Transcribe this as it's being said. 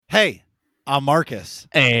Hey, I'm Marcus.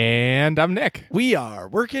 And I'm Nick. We are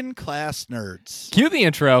Working Class Nerds. Cue the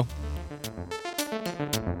intro.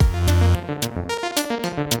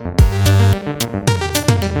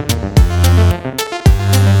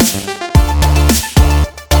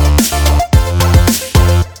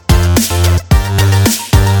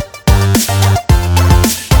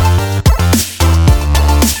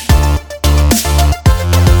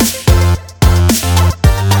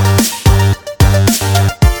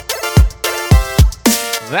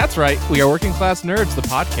 That's right. We are Working Class Nerds, the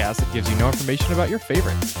podcast that gives you no information about your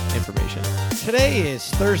favorite information. Today is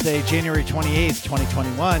Thursday, January 28th,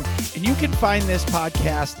 2021, and you can find this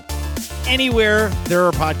podcast anywhere there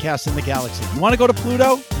are podcasts in the galaxy. You want to go to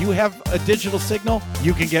Pluto? You have a digital signal?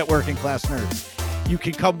 You can get Working Class Nerds. You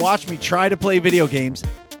can come watch me try to play video games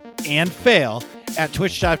and fail at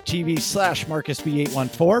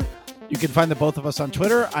twitch.tv/MarcusB814. You can find the both of us on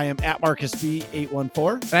Twitter. I am at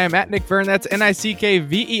MarcusB814. And I am at Nick Vern. That's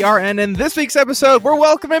NickVern. And this week's episode, we're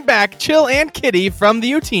welcoming back Chill and Kitty from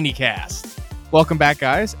the Utini Cast. Welcome back,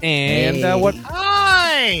 guys. And Hey.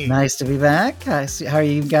 Hi! Nice to be back. How are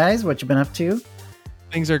you guys? What you been up to?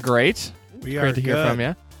 Things are great. We Great to hear good. from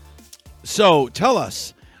you. So tell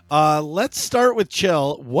us, let's start with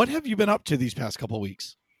Chill. What have you been up to these past couple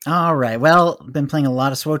weeks? All right. Well, been playing a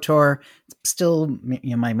lot of SWTOR. Still,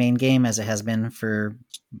 my main game as it has been for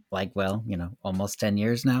almost 10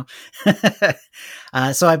 years now.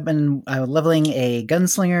 So I've been leveling a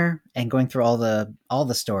gunslinger and going through all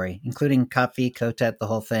the story, including Kopfi, Kotet, the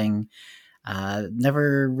whole thing.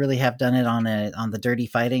 Never really have done it on the dirty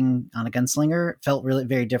fighting on a gunslinger. Felt really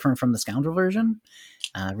very different from the scoundrel version.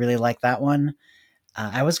 Really like that one.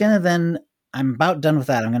 I'm about done with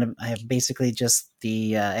that. I have basically just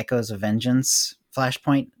the Echoes of Vengeance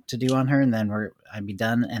flashpoint to do on her, and then I'd be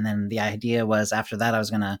done. And then the idea was after that I was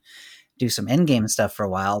going to do some endgame stuff for a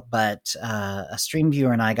while, but a stream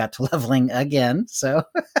viewer and I got to leveling again. So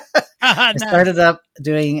I started up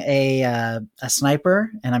doing a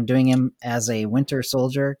sniper, and I'm doing him as a Winter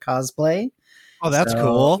Soldier cosplay. Oh, that's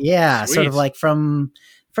cool. Yeah, Sweet. sort of like from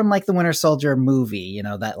like the Winter Soldier movie,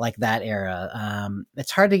 that era.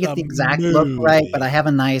 It's hard to get the exact look right, but I have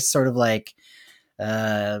a nice sort of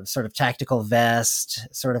tactical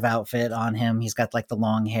vest sort of outfit on him. He's got like the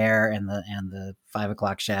long hair and the 5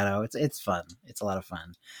 o'clock shadow. It's fun. It's a lot of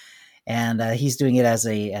fun. And he's doing it as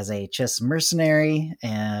a Chiss mercenary.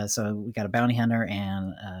 So we got a bounty hunter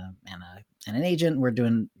and an agent. We're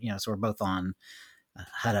doing, so we're both on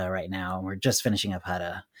Hutta right now. We're just finishing up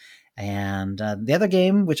Hutta. And the other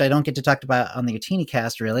game, which I don't get to talk about on the Utini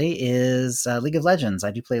Cast really, is League of Legends.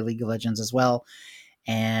 I do play League of Legends as well.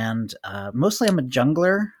 And mostly I'm a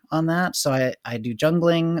jungler on that. So I do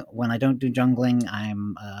jungling. When I don't do jungling,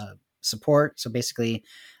 I'm support. So basically,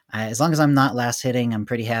 as long as I'm not last hitting, I'm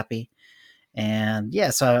pretty happy. And yeah,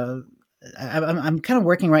 so I'm kind of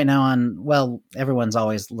working right now on, well, everyone's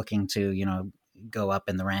always looking to, go up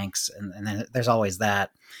in the ranks. And then there's always that.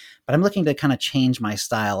 But I'm looking to kind of change my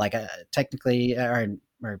style. Like technically, or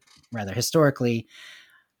rather historically,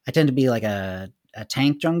 I tend to be like a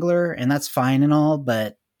tank jungler, and that's fine and all,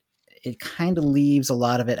 but it kind of leaves a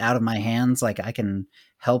lot of it out of my hands. Like I can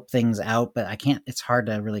help things out, but I can't. It's hard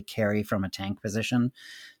to really carry from a tank position.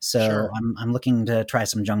 So Sure. I'm looking to try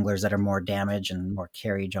some junglers that are more damage and more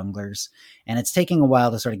carry junglers. And it's taking a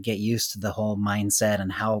while to sort of get used to the whole mindset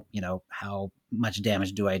and how much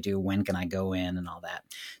damage do I do? When can I go in and all that?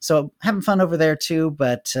 So having fun over there too.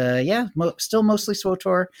 But still mostly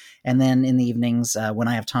SWTOR. And then in the evenings when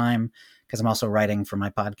I have time, because I'm also writing for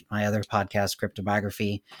my other podcast,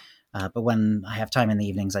 Cryptobiography. But when I have time in the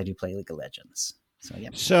evenings, I do play League of Legends. So yeah.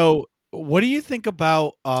 So what do you think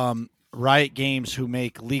about Riot Games, who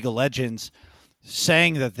make League of Legends,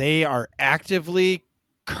 saying that they are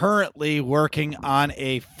currently working on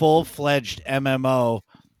a full-fledged MMO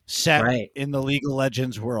set in the League of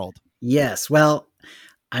Legends world? Yes. Well,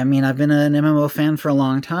 I mean, I've been an MMO fan for a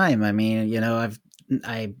long time. I mean,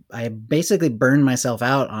 I basically burned myself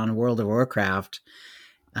out on World of Warcraft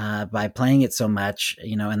by playing it so much,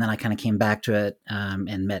 and then I kind of came back to it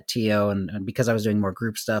and met Tio, and because I was doing more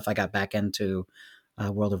group stuff, I got back into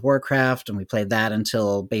World of Warcraft, and we played that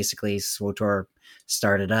until basically SWTOR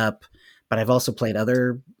started up. But I've also played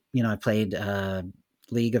other, I played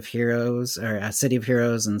League of Heroes or City of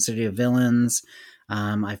Heroes and City of Villains.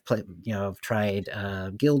 I've played, I've tried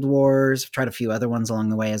Guild Wars, tried a few other ones along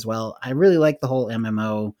the way as well. I really like the whole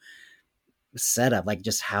MMO setup, like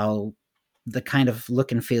just how the kind of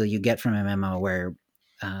look and feel you get from MMO where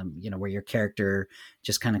where your character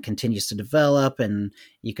just kind of continues to develop and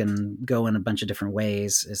you can go in a bunch of different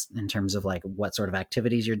ways in terms of like what sort of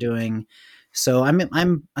activities you're doing. So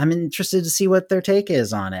I'm interested to see what their take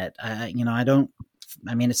is on it. I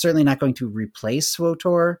mean, it's certainly not going to replace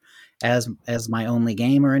SWTOR as my only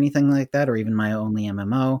game or anything like that, or even my only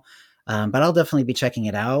MMO. But I'll definitely be checking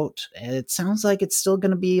it out. It sounds like it's still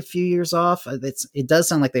going to be a few years off. It does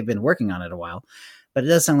sound like they've been working on it a while, but it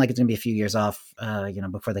does sound like it's going to be a few years off,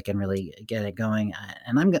 before they can really get it going.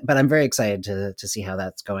 But I'm very excited to see how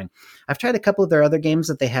that's going. I've tried a couple of their other games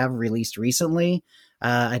that they have released recently.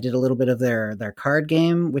 I did a little bit of their card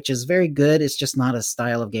game, which is very good. It's just not a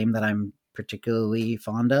style of game that I'm particularly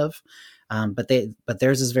fond of. But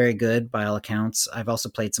theirs is very good by all accounts. I've also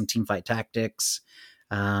played some Teamfight Tactics,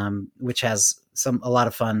 which has a lot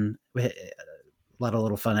of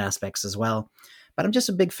little fun aspects as well. But I'm just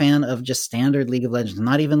a big fan of just standard League of Legends,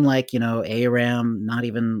 not even like, ARAM, not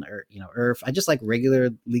even, URF. I just like regular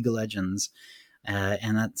League of Legends.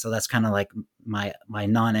 So that's kind of like my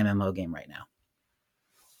non-MMO game right now.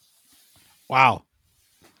 Wow.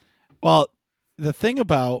 Well, the thing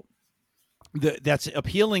about that's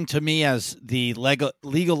appealing to me as the League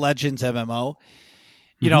of Legends MMO,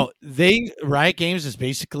 Riot Games has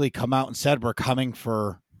basically come out and said we're coming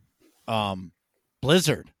for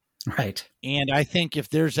Blizzard. Right. And I think if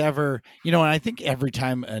there's ever, and I think every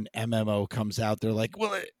time an MMO comes out, they're like,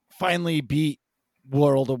 will it finally beat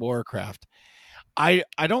World of Warcraft? I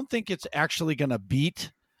don't think it's actually going to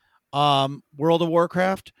beat World of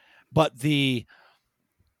Warcraft, but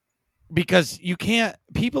because you can't,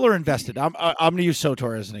 people are invested. I'm going to use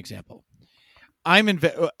SWTOR as an example.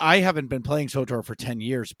 I haven't been playing SWTOR for 10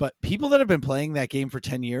 years, but people that have been playing that game for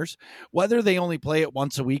 10 years, whether they only play it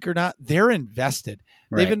once a week or not, they're invested.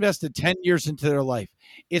 Right. They've invested 10 years into their life.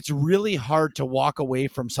 It's really hard to walk away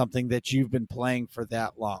from something that you've been playing for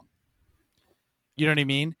that long. You know what I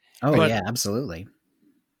mean? Oh, yeah, absolutely.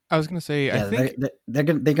 I was going to say, I think they're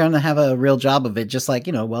going to have a real job of it, just like,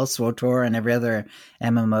 SWTOR and every other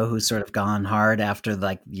MMO who's sort of gone hard after,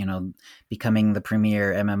 becoming the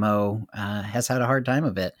premier MMO has had a hard time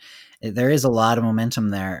of it. There is a lot of momentum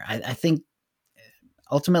there. I think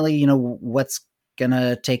ultimately, what's going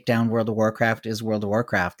to take down World of Warcraft is World of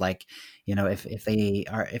Warcraft. If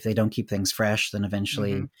they don't keep things fresh, then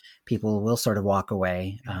eventually people will sort of walk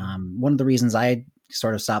away. One of the reasons I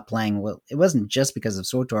sort of stopped playing, well, it wasn't just because of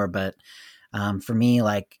SWTOR, but for me,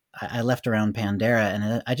 I left around Pandera,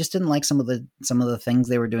 and I just didn't like some of the things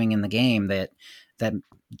they were doing in the game that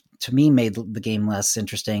to me made the game less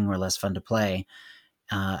interesting or less fun to play.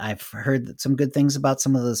 I've heard some good things about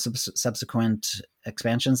some of the subsequent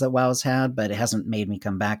expansions that WoW's had, but it hasn't made me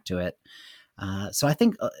come back to it. So I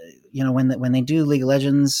think when they do League of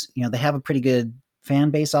Legends, they have a pretty good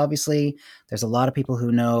fan base. Obviously, there's a lot of people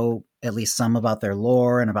who know at least some about their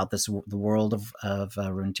lore and about the world of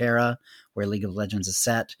Runeterra, where League of Legends is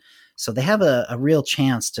set. So they have a real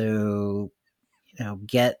chance to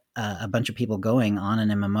get a bunch of people going on an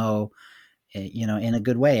MMO, in a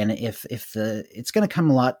good way. And if it's going to come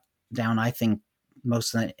a lot down, I think,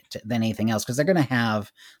 most than anything else, because they're going to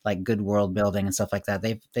have good world building and stuff like that.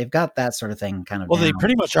 They've got that sort of thing kind of. Well, down. They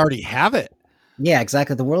pretty much already have it. Yeah,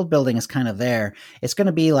 exactly. The world building is kind of there. It's going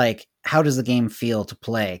to be how does the game feel to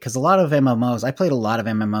play? Because a lot of MMOs, I played a lot of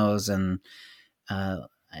MMOs, and I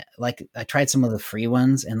tried some of the free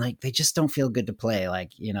ones, and they just don't feel good to play.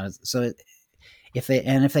 So if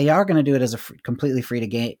they are going to do it as a completely free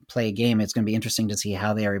to play game, it's going to be interesting to see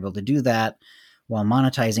how they are able to do that while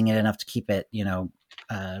monetizing it enough to keep it,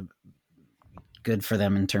 good for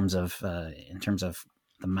them in terms of the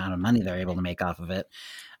amount of money they're able to make off of it.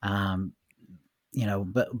 But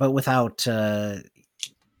without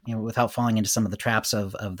without falling into some of the traps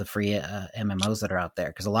of the free MMOs that are out there,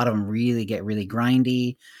 because a lot of them really get really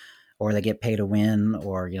grindy, or they get pay to win,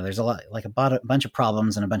 or there's a lot a bunch of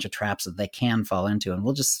problems and a bunch of traps that they can fall into, and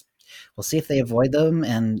we'll see if they avoid them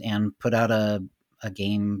and put out a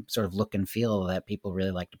game sort of look and feel that people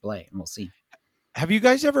really like to play, and we'll see. Have you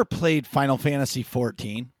guys ever played Final Fantasy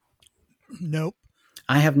 14? Nope.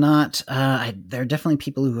 I have not. There are definitely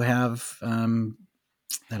people who have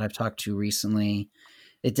that I've talked to recently.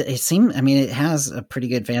 It seems, it has a pretty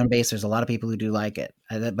good fan base. There's a lot of people who do like it,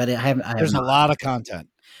 but there's a lot of content.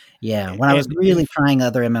 Yeah, when I was really trying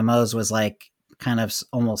other MMOs, was kind of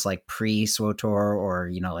almost pre SWTOR,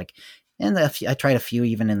 or and I tried a few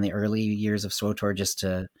even in the early years of SWTOR just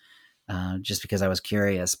because I was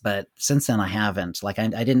curious. But since then, I haven't.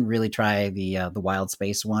 I didn't really try the Wild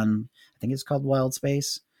Space one. I think it's called Wild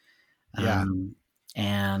Space. Yeah.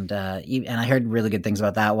 And I heard really good things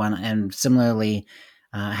about that one. And similarly,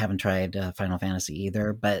 I haven't tried Final Fantasy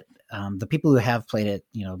either. But the people who have played it,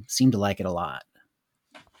 seem to like it a lot.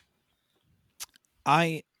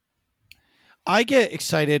 I I get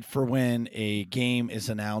excited for when a game is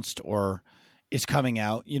announced or is coming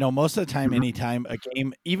out. Most of the time, Mhm. anytime a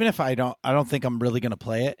game, even if I don't think I'm really going to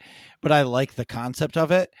play it, but I like the concept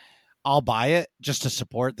of it, I'll buy it just to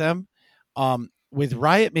support them. With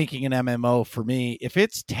Riot making an MMO, for me, if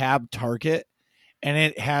it's Tab Target and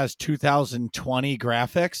it has 2020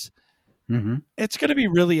 graphics, Mm-hmm. it's going to be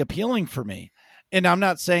really appealing for me. And I'm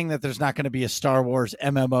not saying that there's not going to be a Star Wars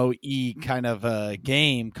MMOE kind of a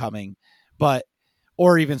game coming, but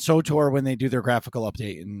or even SOTOR when they do their graphical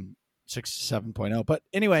update in 7.0. But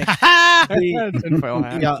anyway, Tinfoil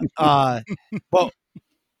hat. well,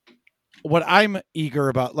 what I'm eager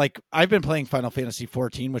about, like I've been playing Final Fantasy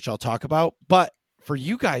 14, which I'll talk about, but for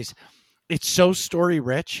you guys, it's so story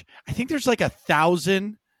rich. I think there's like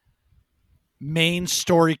 1,000 main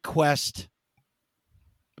story quest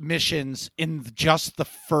missions in just the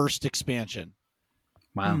first expansion.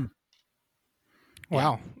 Wow.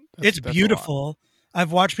 Wow. It's That's a lot. beautiful.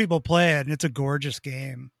 I've watched people play it, and it's a gorgeous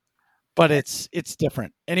game. But it's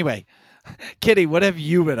different. Anyway, Kitty, what have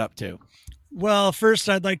you been up to? Well, first,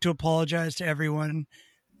 I'd like to apologize to everyone,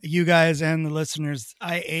 you guys and the listeners.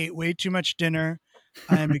 I ate way too much dinner.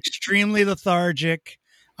 I'm extremely lethargic.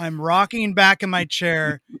 I'm rocking back in my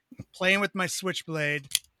chair, playing with my switchblade,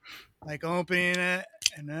 like opening it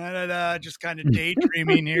and just kind of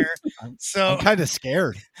daydreaming here. So I'm kind of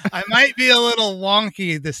scared. I might be a little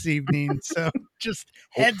wonky this evening. So just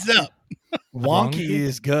heads up. Wonky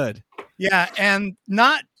is good. Yeah. And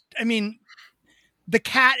the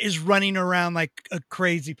cat is running around like a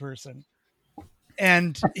crazy person.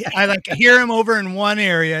 And I like hear him over in one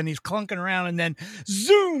area and he's clunking around and then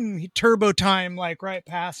zoom, he turbo time like right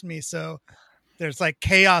past me. So there's like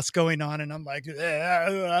chaos going on and I'm like,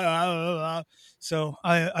 so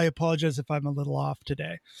I apologize if I'm a little off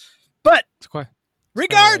today. But It's quite.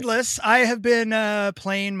 regardless, I have been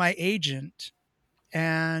playing my agent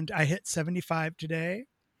and I hit 75 today.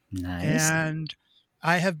 Nice. And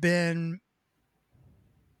I have been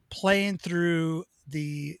playing through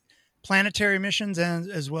the planetary missions and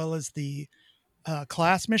as well as the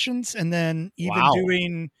class missions, and then even Wow.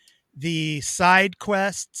 doing the side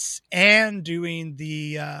quests and doing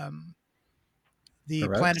the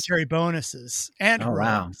Heroics? planetary bonuses and Oh,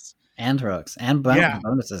 wow. heroics. And heroics and Yeah.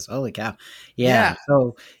 bonuses. Holy cow. Yeah. Yeah.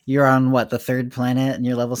 So you're on what, the third planet and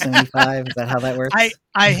you're level 75? Is that how that works?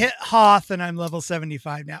 I hit Hoth and I'm level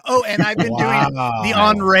 75 now. Oh, and I've been doing the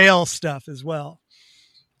on rail stuff as well.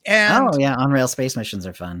 And Oh yeah, on rail space missions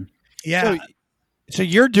are fun. yeah, So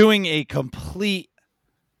you're doing a complete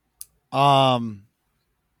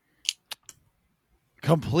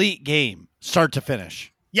game, start to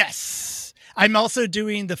finish. yes. I'm also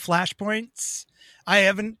doing the flashpoints. I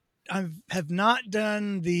have not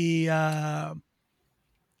done the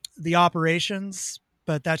operations,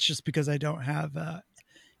 but that's just because I don't have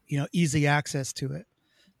easy access to it.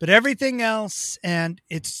 But everything else, and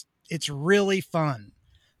it's really fun.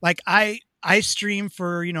 Like I stream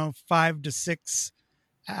for 5 to 6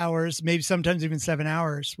 hours, maybe sometimes even 7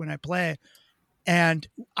 hours when I play, and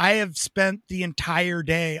I have spent the entire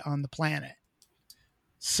day on the planet.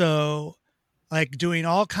 So like doing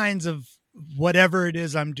all kinds of whatever it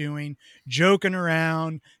is I'm doing, joking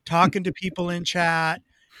around, talking to people in chat.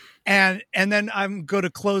 And then I'm going to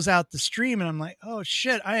close out the stream and I'm like, oh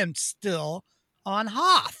shit, I am still on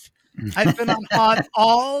Hoth. I've been on Hoth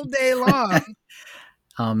all day long.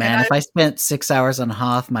 Oh man, And if I spent 6 hours on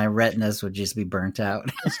Hoth, my retinas would just be burnt out.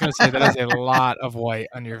 I was going to say that is a lot of white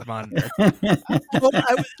on your monitor. Well,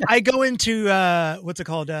 I go into what's it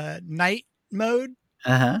called, night mode.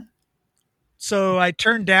 Uh-huh. So I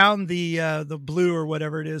turn down the blue or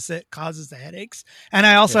whatever it is that causes the headaches, and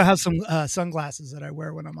I also have some sunglasses that I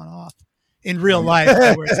wear when I'm on Hoth. In real life,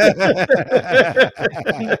 I wear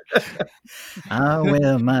I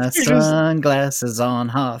wear my sunglasses on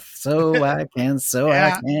Hoth so I can.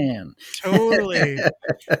 Totally.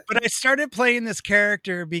 But I started playing this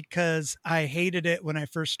character because I hated it when I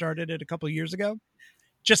first started it a couple of years ago,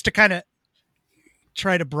 just to kind of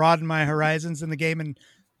try to broaden my horizons in the game. And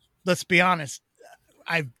let's be honest,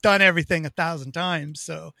 I've done everything 1,000 times,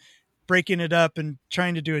 so breaking it up and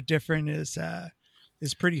trying to do it different is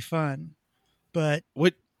pretty fun. But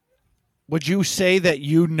would you say that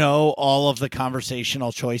you know all of the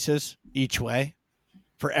conversational choices each way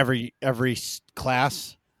for every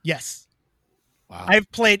class? yes, Wow. I've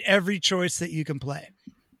played every choice that you can play.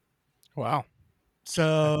 Wow.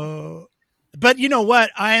 So, but you know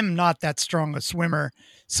what? I am not that strong a swimmer,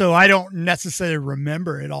 so I don't necessarily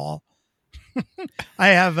remember it all. I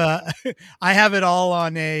have it all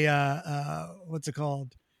on a what's it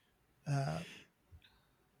called?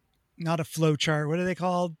 Not a flow chart. What are they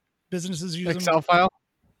called? businesses use them. Excel file.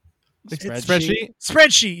 Spreadsheet.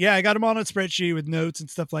 Spreadsheet. Yeah, I got them on a spreadsheet with notes and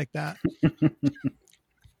stuff like that.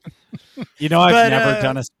 You know, I've But, never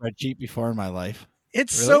done a spreadsheet before in my life.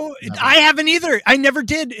 It's Really? so I haven't either. I never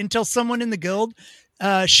did until someone in the guild,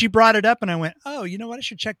 she brought it up and I went, oh, you know what? I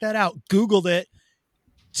should check that out. Googled it,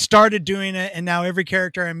 started doing it. And now every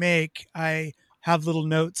character I make, I have little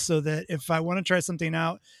notes so that if I want to try something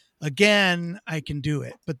out again, I can do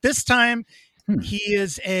it. But this time he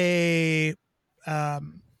is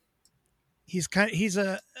he's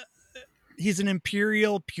an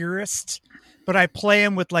Imperial purist, but I play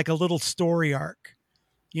him with like a little story arc,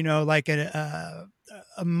 you know, like a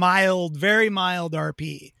mild, very mild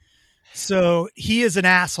RP. So he is an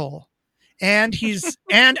asshole, and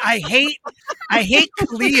I hate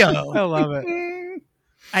Cleo. I love it.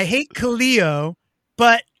 I hate Cleo,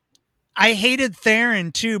 but I hated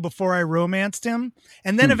Theron too before I romanced him.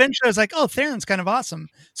 And then eventually I was like, oh, Theron's kind of awesome.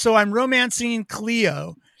 So I'm romancing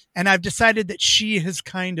Cleo, and I've decided that she has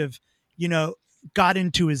kind of, you know, got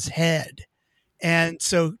into his head. And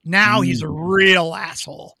so now he's a real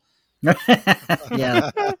asshole. Yeah.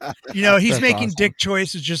 You know, he's That's making awesome. dick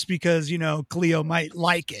choices just because, you know, Cleo might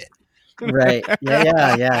like it. Right.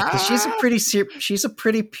 Yeah. 'Cause she's a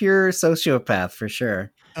pretty pure sociopath for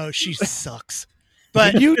sure. Oh, she sucks.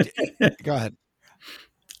 But You go ahead.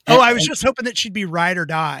 I was just hoping that she'd be ride or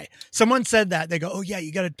die. Someone said that. They go, oh, yeah,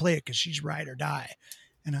 you got to play it because she's ride or die.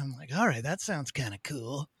 And I'm like, all right, that sounds kind of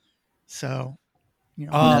cool. So, you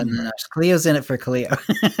know, No. Cleo's in it for Cleo.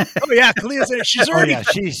 oh, yeah, Cleo's in it. She's already,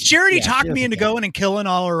 she already yeah, talked she me into doesn't going and killing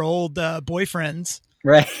all her old boyfriends.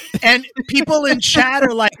 Right. And people in chat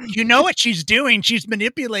are like, you know what she's doing? She's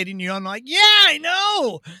manipulating you. I'm like, yeah, I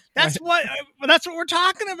know. That's what we're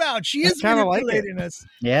talking about. She is kinda like manipulating us.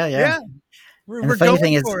 Yeah. Yeah. And We're the funny going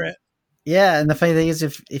thing is- for it. Yeah, and the funny thing is,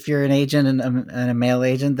 if you're an agent and a male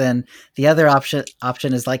agent, then the other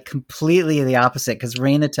option is like completely the opposite. Because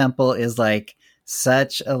Raina Temple is like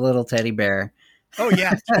such a little teddy bear. Oh,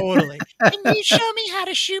 yeah, totally. Can you show me how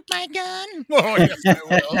to shoot my gun? Oh, yes, I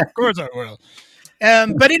will. Of course I will.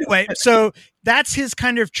 But anyway, so that's his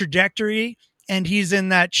kind of trajectory. And he's in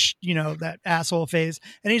that, that asshole phase.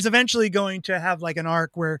 And he's eventually going to have like an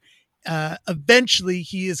arc where eventually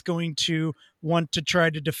he is going to want to try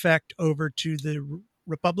to defect over to the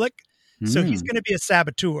Republic. So he's going to be a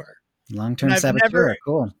saboteur. Long-term And I've saboteur. never-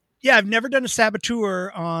 Cool. Yeah, I've never done a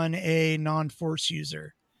saboteur on a non-force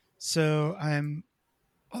user. So I'm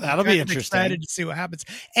That'll be kind of interesting. excited to see what happens.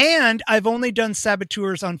 And I've only done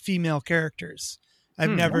saboteurs on female characters.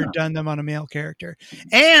 I've never done them on a male character.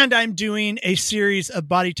 And I'm doing a series of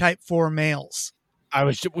body type 4 males. I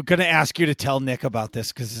was going to ask you to tell Nick about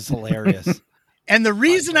this because it's hilarious. And the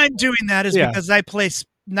reason I'm doing that is Yeah. because I play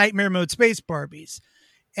Nightmare Mode Space Barbies.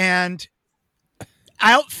 And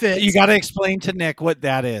outfits. You got to explain to Nick what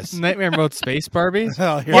that is. Nightmare Mode Space Barbies.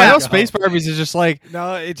 Oh, here Well, I we know go. Space Barbies is just like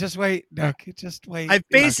No, just wait, Nick. Just wait. I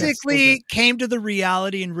basically came to the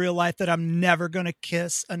reality in real life that I'm never going to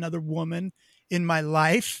kiss another woman in my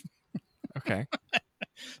life. okay.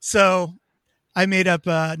 So I made up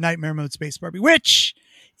Nightmare Mode Space Barbie, which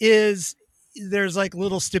is there's like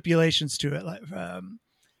little stipulations to it. Like,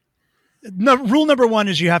 rule number 1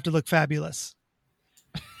 is you have to look fabulous.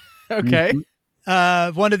 Okay.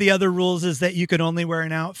 One of the other rules is that you can only wear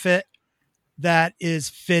an outfit that is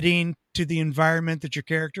fitting to the environment that your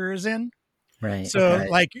character is in. Right. So okay.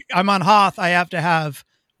 like I'm on Hoth, I have to have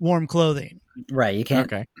warm clothing. Right. You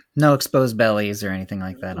can't. Okay. No exposed bellies or anything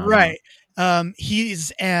like that. on Right.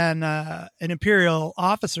 He's an Imperial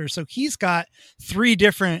officer, so he's got 3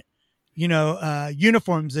 different,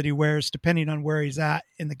 uniforms that he wears depending on where he's at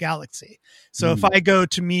in the galaxy. So if I go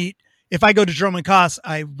to Dromund Kaas,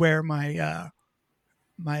 I wear my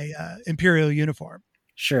my Imperial uniform.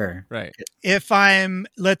 Sure. Right. If I'm,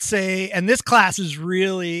 let's say, and this class is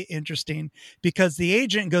really interesting because the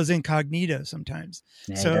agent goes incognito sometimes.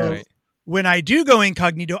 Yeah, So he does. Right. when I do go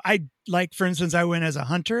incognito, for instance, I went as a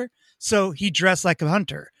hunter. So he dressed like a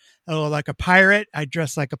hunter. Oh, like a pirate, I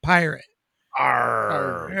dress like a pirate.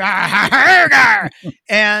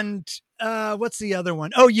 And what's the other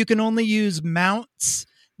one? Oh, you can only use mounts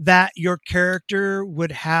that your character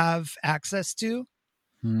would have access to.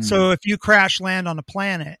 So if you crash land on a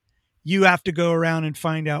planet, you have to go around and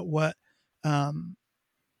find out what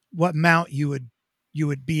mount you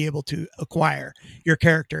would be able to acquire your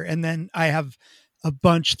character. And then I have a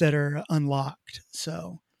bunch that are unlocked.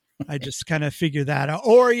 So I just kind of figure that out.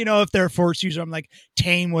 Or, if they're a force user, I'm like,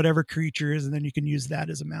 tame whatever creature is, and then you can use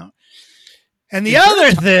that as a mount. And the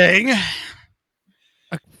other thing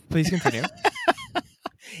Please continue.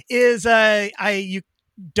 is you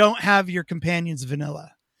don't have your companions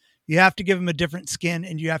vanilla. you have to give them a different skin,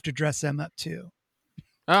 and you have to dress them up too.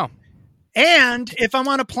 Oh, And if I'm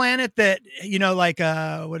on a planet that, like,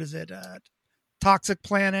 what is it? Toxic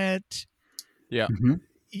planet. yeah. Mhm.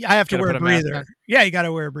 I have to Gotta wear a put a mask breather. on. Yeah, you got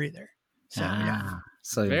to wear a breather. So, yeah.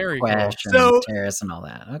 So Very Quash cool. and So- Terrace and all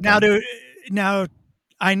that. Okay. Now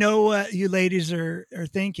I know what you ladies are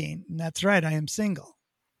thinking. And that's right. I am single.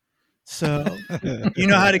 So you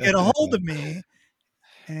know how to get a hold of me.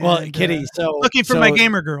 Well, And, Kitty, so looking for my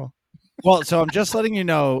gamer girl. Well, so I'm just letting you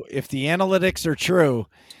know, if the analytics are true,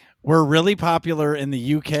 we're really popular in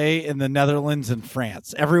the UK, in the Netherlands, and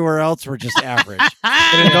France. Everywhere else, we're just average.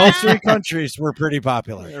 And in those three countries, we're pretty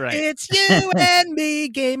popular. Right. It's you and me,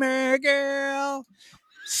 gamer girl.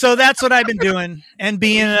 So that's what I've been doing, and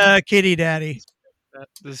being a kitty daddy.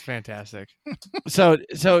 This is fantastic. So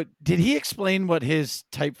did he explain what his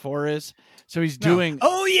type 4 is? So he's No. doing.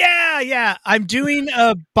 Oh yeah. I'm doing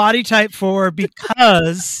a body type 4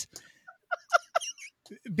 because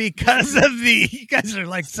of the. You guys are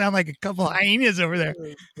like sound like a couple of hyenas over there.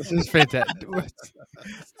 This is fantastic.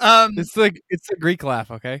 Um, It's a Greek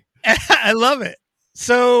laugh, okay? I love it.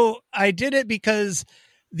 So I did it because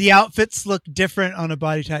the outfits look different on a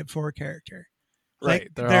body type 4 character. Right. Like,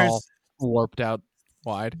 They're all warped out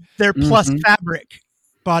wide. they're plus Mhm. fabric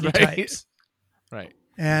body Right. types. Right.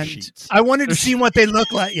 And Sheets. I wanted to see what they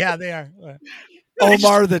look like. Yeah, they are.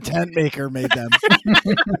 Omar the tent maker made them.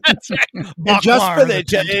 That's right. And just Baklar, for the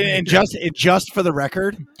tent and maker. just for the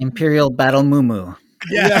record. Imperial Battle Moo.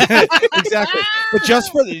 Yeah. Exactly. But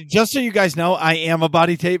just so you guys know, I am a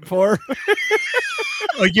body type 4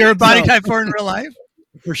 Oh, you're a body No. type 4 in real life?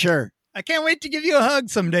 for sure. I can't wait to give you a hug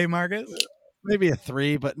someday, Marcus. Maybe a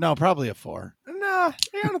 3, but no, probably a 4. No,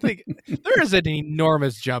 I don't think there is an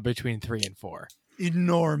enormous jump between 3 and 4.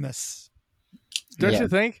 Enormous. Don't Yeah. you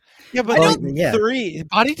think? Yeah, but Well, no, yeah. 3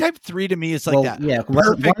 body type 3 to me is like that. Yeah,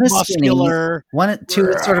 Perfect one is skinny, muscular. two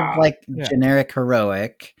is sort of like Yeah. generic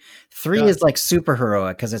heroic. 3 Yeah. is like super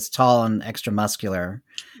heroic because it's tall and extra muscular.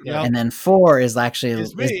 Yeah. And then 4 is actually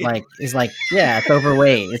Is me. is like it's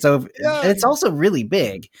overweight. It's over. Yeah. It's also really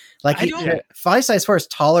big. Like I don't- Yeah. body size 4 is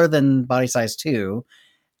taller than body size 2,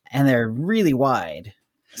 and they're really wide.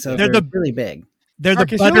 So They're they're the- really big. They're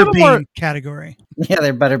Marcus, the you're a little butterbean more- category. Yeah,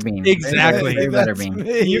 they're butterbean. Exactly. They're That's butterbean.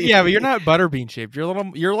 me. Yeah, but you're not butterbean shaped.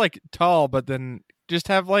 You're like tall, but then just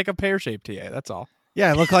have like a pear shape to you. That's all.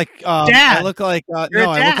 Yeah, I look like Dad. I look like You're a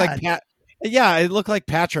I look like dad. Pat. Yeah, I look like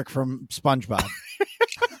Patrick from SpongeBob.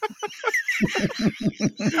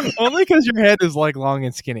 Only because your head is like long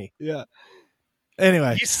and skinny. Yeah.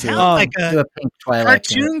 Anyway, You sound um, like Do a a pink Twilight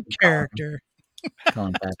cartoon character.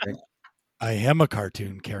 Colin Patrick. I am a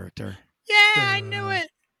cartoon character. Yeah, I knew it.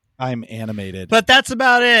 I'm animated. But that's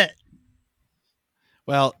about it.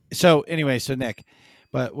 Well, so anyway, so Nick,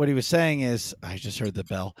 but what he was saying is, I just heard the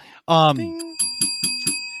bell. Ding.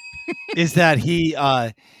 Is that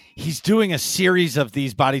he's doing a series of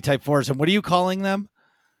these body type 4s, and what are you calling them?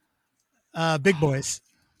 Big boys.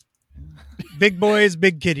 Big boys,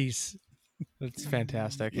 big kitties. That's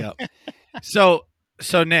fantastic. Yep. So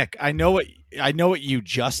Nick, I know what you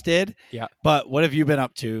just did. Yeah. But what have you been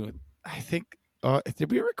up to? I think. Did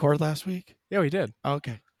we record last week? Yeah, we did.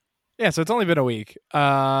 Okay. Yeah, so it's only been a week.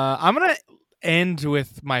 I'm gonna end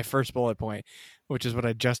with my first bullet point, which is what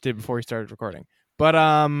I just did before we started recording. But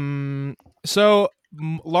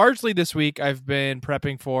largely this week I've been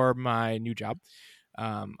prepping for my new job.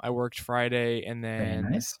 I worked Friday and Very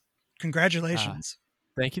then nice. Congratulations.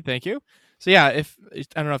 Thank you. So yeah, I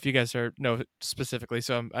don't know if you guys know specifically.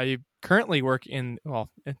 So I currently work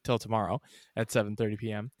until tomorrow at 7:30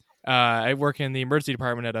 p.m. I work in the emergency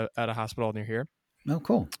department at a hospital near here. Oh,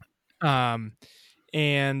 cool.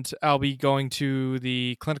 And I'll be going to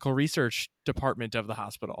the clinical research department of the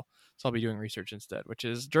hospital. So I'll be doing research instead, which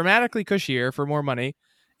is dramatically cushier for more money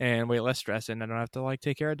and way less stress, and I don't have to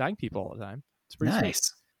take care of dying people all the time. It's pretty sweet.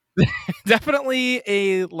 Nice. Definitely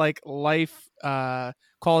a life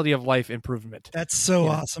quality of life improvement. That's so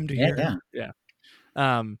Yeah. awesome to hear. Yeah.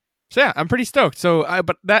 So yeah, I'm pretty stoked.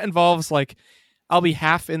 But that involves I'll be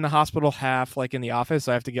half in the hospital, half in the office.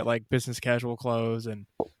 So I have to get business casual clothes and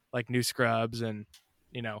new scrubs and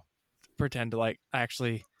pretend to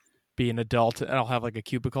actually be an adult, and I'll have a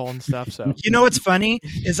cubicle and stuff. So You know what's funny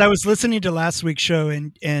is I was listening to last week's show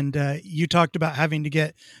and you talked about having to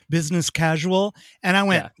get business casual, and I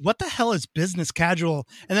went, Yeah. "What the hell is business casual?"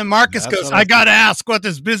 And then Marcus That's goes, what I "I gotta ask, what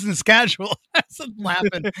is business casual?" I was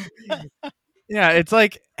laughing. yeah, it's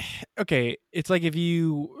okay. It's if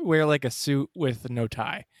you wear a suit with no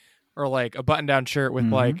tie, or a button-down shirt with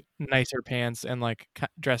Mhm. nicer pants and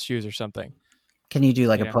dress shoes or something. Can you do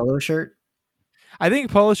Yeah. a polo shirt? I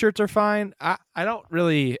think polo shirts are fine. I don't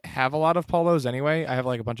really have a lot of polos anyway. I have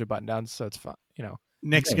like a bunch of button downs, so it's fun.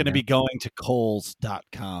 Nick's There you going to go. be going to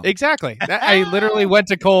Kohl's.com. Exactly. I literally went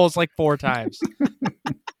to Kohl's like 4 times.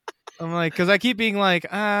 I'm like, because I keep being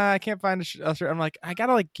like, I can't find a shirt. I'm like, I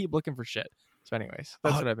gotta like keep looking for shit. So, anyways,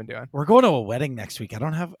 that's what I've been doing. We're going to a wedding next week. I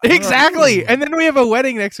don't have Exactly. And then we have a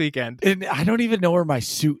wedding next weekend. And I don't even know where my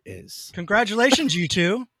suit is. Congratulations, you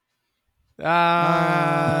two. You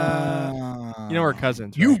know we're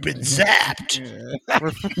cousins. Right? You've been zapped.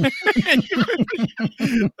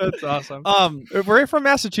 That's awesome. We're from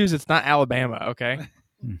Massachusetts, not Alabama. Okay.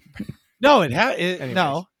 No, Anyways.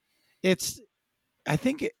 no. It's. I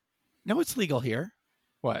think it. No, it's legal here.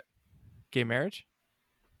 What? Gay marriage?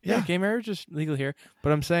 Yeah. Gay marriage is legal here.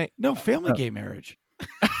 But I'm saying No, family gay marriage.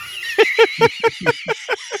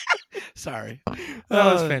 Sorry.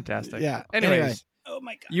 that was fantastic. Yeah. Anyways, Anyway. Oh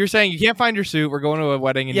my god. you're saying you can't find your suit. We're going to a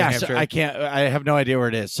wedding in New Yeah, so Hampshire. I can't. I have no idea where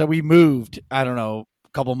it is. So we moved. I don't know, a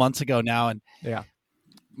couple months ago now, and Yeah.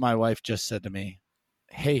 my wife just said to me,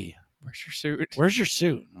 "Hey, Where's your suit? where's your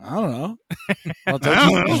suit?" I don't know. Well, I don't don't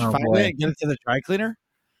you know. just Oh, find boy. it and get it to the dry cleaner?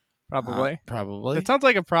 Probably. Probably. It sounds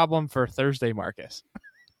like a problem for Thursday, Marcus.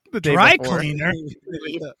 The day Dry before. cleaner.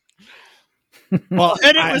 Well,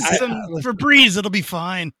 And it was some Febreze. It'll be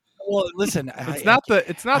fine. well, listen. It's not the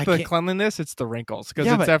I can't- cleanliness, it's the wrinkles because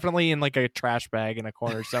Yeah, it's but- definitely in like a trash bag in a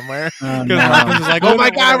corner somewhere. Oh, Because no. Marcus is like, "Oh my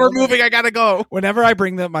god, we're moving! I gotta go." Whenever I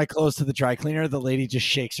bring my clothes to the dry cleaner, the lady just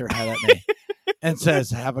shakes her head at me and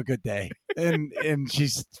says, "Have a good day," and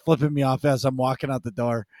she's flipping me off as I'm walking out the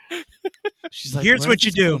door. She's like, Here's "Where's what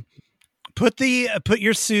you this do. going?" Put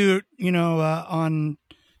your suit, on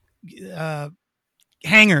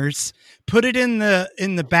hangers. Put it in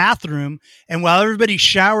the bathroom, and while everybody's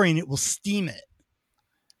showering, it will steam it,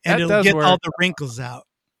 and That it'll does get work. all the wrinkles out.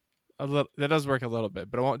 That does work a little bit,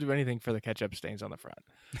 but it won't do anything for the ketchup stains on the front.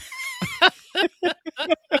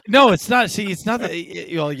 No, it's not. See, it's not.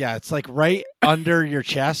 Well, yeah, it's like right under your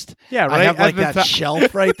chest. Yeah, I have like that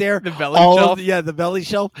shelf right there. the belly all shelf. the belly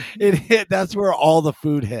shelf. That's where all the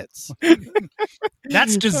food hits.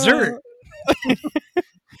 That's dessert.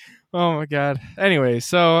 Oh my god. Anyway,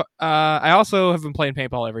 so I also have been playing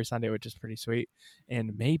paintball every Sunday, which is pretty sweet.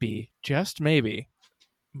 And maybe, just maybe,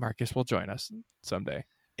 Marcus will join us someday.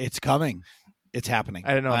 It's coming. It's happening.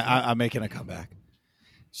 I don't know if- I'm making a comeback.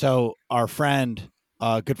 So our friend,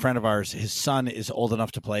 a good friend of ours, his son is old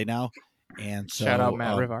enough to play now, and so Shout out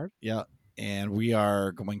Matt Rivard. Yeah, and we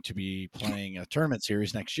are going to be playing a tournament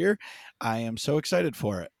series next year. I am so excited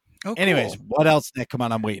for it. Oh, Anyways, cool. what else, Nick? Come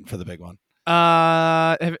on, I'm waiting for the big one.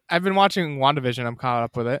 I've been watching WandaVision. I'm caught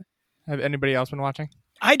up with it. Have anybody else been watching?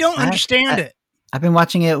 I don't understand it. I've been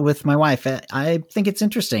watching it with my wife. I think it's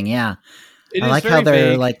interesting. Yeah. It I is like very how they're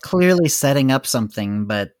vague. like clearly setting up something,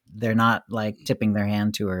 but they're not like tipping their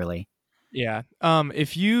hand too early. Yeah.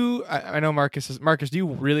 If you, I know Marcus, do you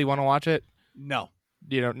really want to watch it? No.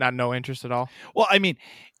 Not no interest at all. Well, I mean,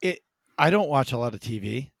 I don't watch a lot of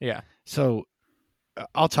TV, Yeah. so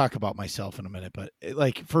I'll talk about myself in a minute. But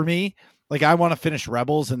like for me, like I want to finish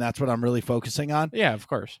Rebels, and that's what I'm really focusing on. Yeah, of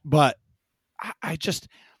course. But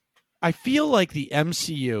I feel like the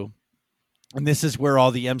MCU, and this is where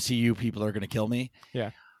all the MCU people are going to kill me.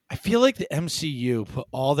 Yeah. I feel like the MCU put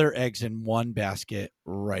all their eggs in one basket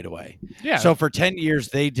right away. Yeah. So for 10 years,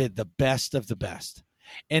 they did the best of the best.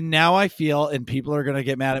 And now I feel, and people are going to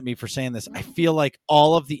get mad at me for saying this, I feel like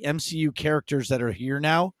all of the MCU characters that are here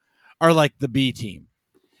now are like the B team.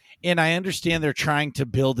 And I understand they're trying to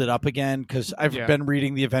build it up again because I've been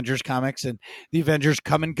reading the Avengers comics and the Avengers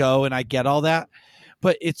come and go, and I get all that.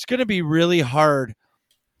 But it's going to be really hard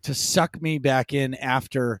to suck me back in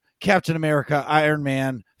after Captain America, Iron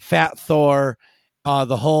Man, Fat Thor,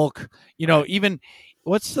 the Hulk. Even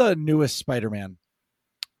what's the newest Spider-Man?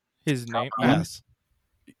 His name. Holland? Yes.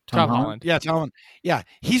 Tom Holland. Yeah, Tom Holland. Yeah,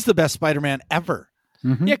 he's the best Spider-Man ever.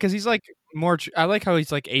 Mhm. Yeah, because he's like more. I like how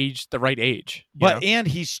he's like aged the right age. And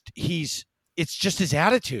he's it's just his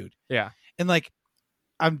attitude. Yeah. And like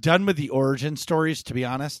I'm done with the origin stories, to be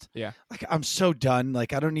honest. Yeah. Like I'm so done.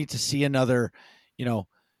 Like I don't need to see another,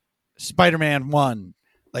 Spider-Man 1.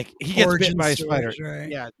 Like he gets bit by a spider. Right.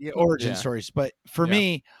 Yeah, the origin Yeah. stories. But for Yeah.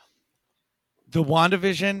 me, the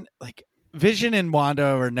WandaVision, like Vision and Wanda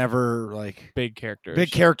are never like big characters.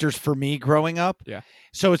 big characters for me growing up. Yeah.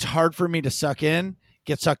 So it's hard for me to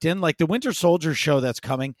get sucked in. Like the Winter Soldier show that's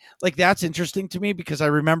coming, like that's interesting to me because I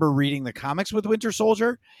remember reading the comics with Winter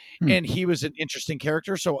Soldier and he was an interesting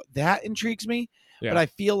character. So that intrigues me. Yeah. But I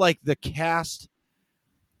feel like the cast,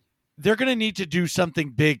 they're going to need to do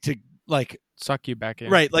something big to like, Suck you back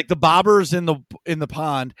in. right. Like the bobbers in the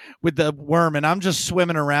pond with the worm. And I'm just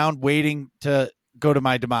swimming around waiting to go to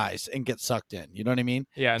my demise and get sucked in. You know what I mean?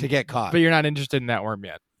 Yeah, To get caught. but you're not interested in that worm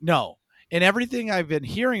yet. No. And everything I've been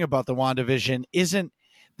hearing about the WandaVision isn't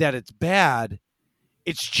that it's bad.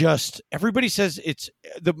 It's just everybody says it's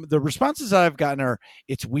the responses that I've gotten are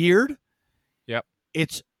it's weird. Yep.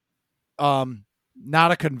 It's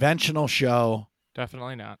not a conventional show,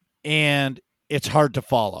 Definitely not. and it's hard to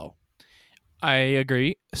follow. I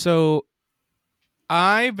agree. So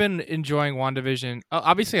I've been enjoying WandaVision.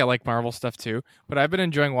 Obviously, I like Marvel stuff too, but I've been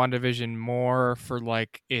enjoying WandaVision more for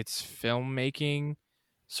like its filmmaking,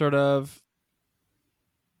 sort of.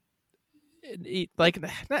 Like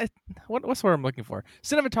what's what I'm looking for?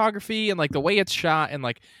 Cinematography and like the way it's shot and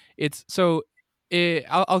like it's so.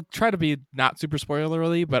 I'll try to be not super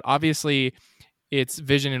spoilerly, but obviously, it's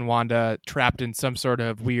Vision and Wanda trapped in some sort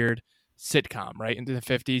of weird sitcom, right, into the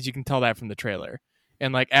 50s. You can tell that from the trailer.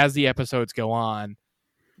 And like as the episodes go on,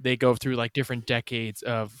 they go through like different decades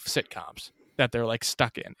of sitcoms that they're like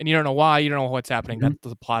stuck in, and you don't know why, you don't know what's happening. Mm-hmm. That's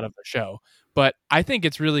the plot of the show. But I think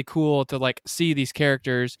it's really cool to like see these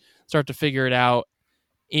characters start to figure it out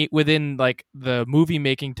within like the movie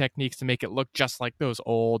making techniques to make it look just like those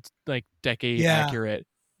old like decade accurate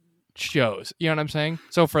shows. You know what I'm saying?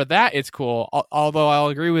 So for that, it's cool. Although I'll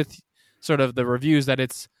agree with sort of the reviews that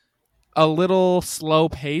it's a little slow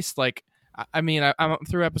paced. Like, I mean, I'm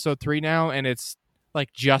through episode 3 now, and it's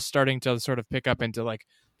like just starting to sort of pick up into like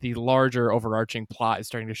the larger overarching plot is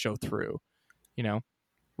starting to show through. You know,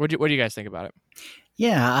 what do you guys think about it?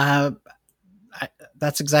 Yeah,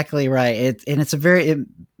 that's exactly right. It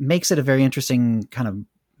makes it a very interesting kind of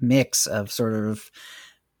mix of sort of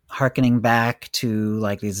harkening back to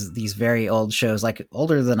like these very old shows, like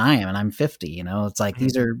older than I am, and I'm 50. You know, it's like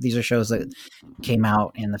these are shows that came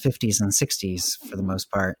out in the 50s and 60s for the most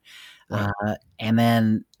part, Right.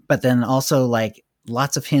 but then also like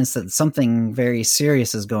lots of hints that something very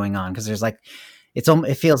serious is going on, because there's like it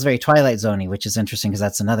feels very Twilight Zone-y, which is interesting because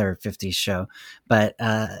that's another 50s show. But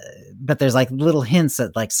there's like little hints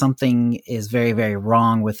that like something is very, very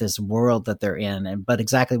wrong with this world that they're in. But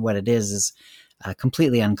exactly what it is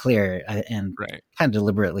completely unclear, and Right. kind of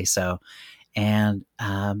deliberately so. And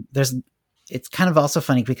it's kind of also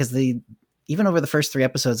funny because even over the first 3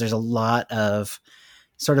 episodes, there's a lot of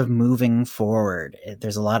sort of moving forward.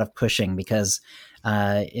 There's a lot of pushing because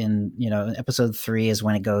in episode 3 is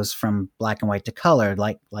when it goes from black and white to color,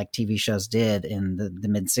 like TV shows did in the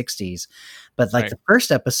mid 60s. But like Right. the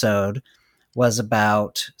first episode was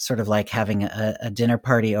about sort of like having a dinner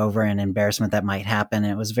party over an embarrassment that might happen.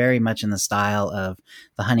 And it was very much in the style of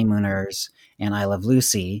The Honeymooners and I Love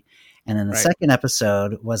Lucy. And then the Right. second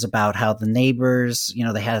episode was about how the neighbors,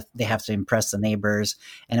 they have to impress the neighbors.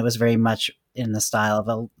 And it was very much in the style of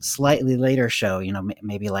a slightly later show,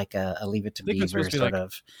 maybe like a Leave It to I think it was Beaver supposed to be sort like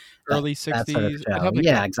of early that 60s. sort of show. Something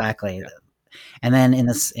Yeah, like that. exactly. Yeah. And then in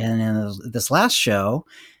this last show,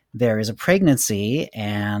 there is a pregnancy,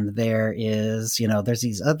 and there is, there's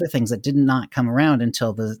these other things that did not come around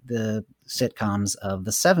until the sitcoms of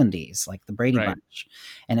the 70s, like the Brady Right. Bunch.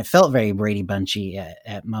 And it felt very Brady Bunchy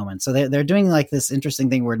at moments. So they're doing like this interesting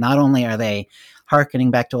thing where not only are they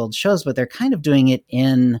hearkening back to old shows, but they're kind of doing it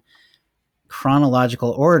in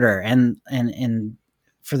chronological order. And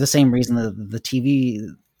for the same reason the TV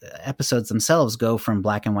episodes themselves go from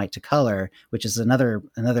black and white to color, which is another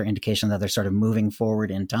indication that they're sort of moving forward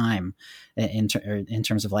in time in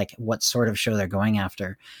terms of like what sort of show they're going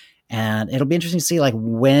after. And it'll be interesting to see like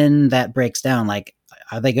when that breaks down. Like,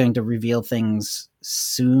 are they going to reveal things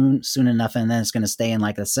soon enough, and then it's going to stay in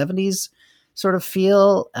like the 70s sort of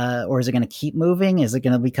feel, or is it going to keep moving? Is it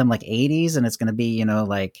going to become like 80s, and it's going to be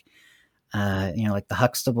like the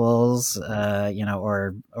Huxtables,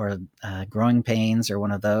 or Growing Pains, or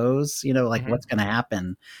one of those, like Mhm. what's going to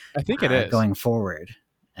happen? I think it is. Going forward,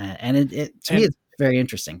 and it to me it's very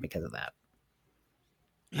interesting because of that.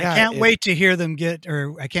 I can't wait to hear them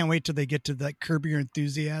I can't wait till they get to that Curb Your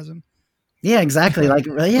Enthusiasm. Yeah, exactly. Like,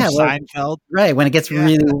 yeah, Seinfeld. Right, when it gets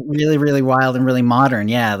really, really, really wild and really modern.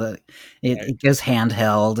 Yeah, it goes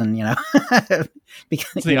handheld, and because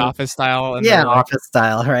It's the Office style. And yeah, they're, like, Office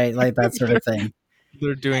style, right? Like that sort of thing.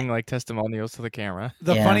 they're doing like testimonials to the camera.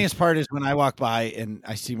 The Yeah. funniest part is when I walk by and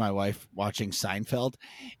I see my wife watching Seinfeld,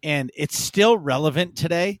 and it's still relevant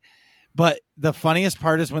today. But the funniest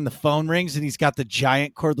part is when the phone rings and he's got the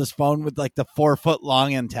giant cordless phone with like the 4-foot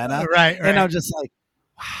long antenna. Right. And I'm just like,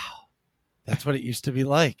 wow, that's what it used to be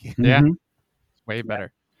like. Yeah. Mhm. Way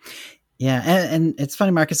better. Yeah, and it's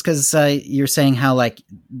funny, Marcus, because you're saying how like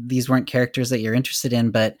these weren't characters that you're interested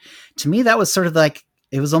in, but to me that was sort of like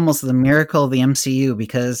it was almost the miracle of the MCU,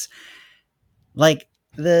 because like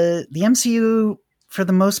the MCU for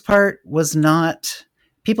the most part was not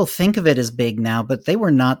people think of it as big now, but they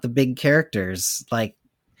were not the big characters like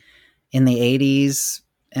in the 80s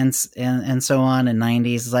and so on, and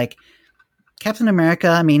 90s. Like Captain America,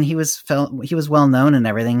 I mean, he was well known and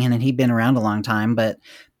everything, and he'd been around a long time, but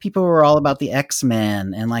people were all about the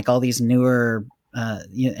X-Men and like all these newer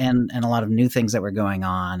and a lot of new things that were going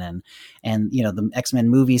on, and you know, the X-Men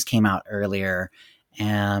movies came out earlier,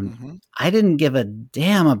 and I didn't give a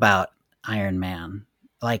damn about Iron Man,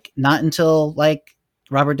 like not until like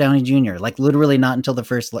Robert Downey Jr., like literally not until the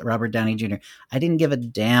first Robert Downey Jr. I didn't give a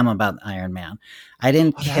damn about Iron Man. I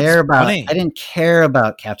didn't care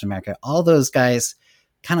about Captain America. All those guys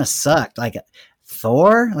kind of sucked. Like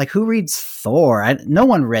Thor, like who reads Thor? No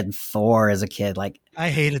one read Thor as a kid. Like I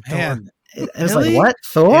hated Thor. It was like, what?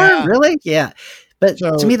 Thor? Yeah. Really? Yeah. But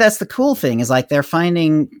to me, that's the cool thing, is like they're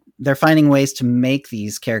finding ways to make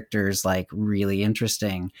these characters like really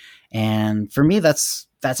interesting. And for me, that's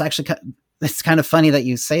actually, it's kind of funny that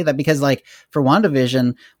you say that, because like for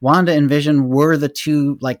WandaVision, Wanda and Vision were the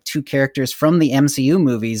two characters from the MCU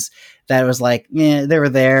movies that was like, yeah, they were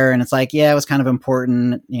there. And it's like, yeah, it was kind of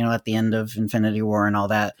important, you know, at the end of Infinity War and all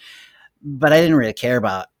that. But I didn't really care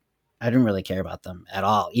about them at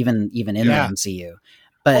all, even in the MCU.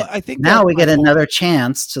 But I think now we get another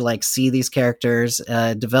chance to like see these characters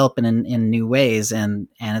develop in new ways, and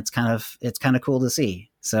it's kind of cool to see.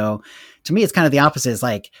 So to me, it's kind of the opposite. It's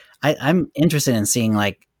like I'm interested in seeing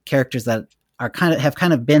like characters that are have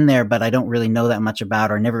kind of been there, but I don't really know that much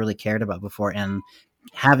about or never really cared about before, and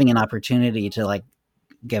having an opportunity to like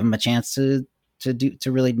give them a chance to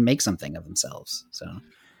really make something of themselves.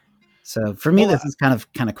 So for me, this is kind of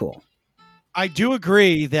cool. I do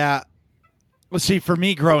agree that, let's see, for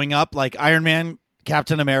me growing up, like Iron Man,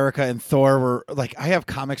 Captain America, and Thor were like, I have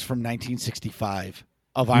comics from 1965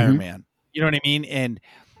 of Iron Man. You know what I mean? And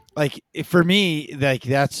like for me, like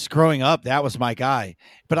that's growing up, that was my guy.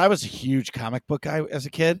 But I was a huge comic book guy as a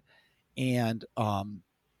kid, and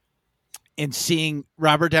seeing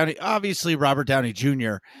Robert Downey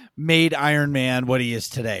Jr. made Iron Man what he is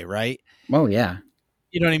today, right? Oh yeah.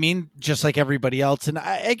 You know what I mean? Just like everybody else. And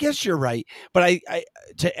I guess you're right. But I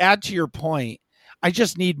to add to your point, I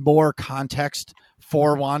just need more context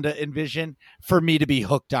for Wanda and Vision for me to be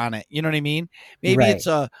hooked on it. You know what I mean? Maybe it's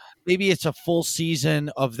a full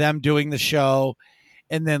season of them doing the show,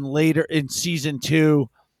 and then later in season 2,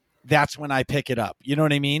 that's when I pick it up. You know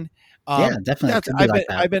what I mean? Yeah, definitely.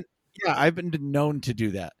 I've been known to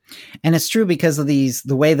do that. And it's true because of the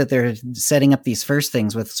way that they're setting up these first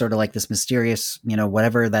things with sort of like this mysterious, you know,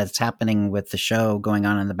 whatever that's happening with the show going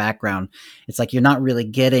on in the background. It's like you're not really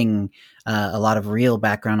getting a lot of real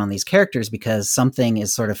background on these characters, because something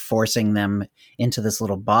is sort of forcing them into this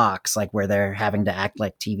little box, like where they're having to act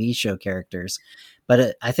like TV show characters.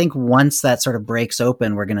 But I think once that sort of breaks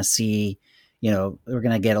open, we're going to see, you know, we're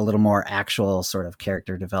going to get a little more actual sort of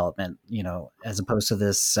character development, you know, as opposed to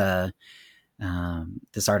this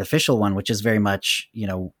this artificial one, which is very much, you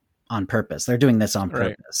know, on purpose. They're doing this on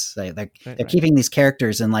purpose. They're keeping these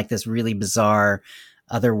characters in like this really bizarre,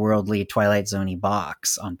 otherworldly Twilight Zone-y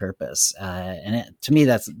box on purpose. To me,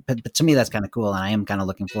 that's kind of cool. And I am kind of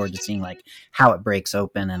looking forward to seeing like how it breaks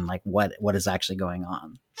open and like what is actually going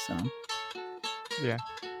on. So,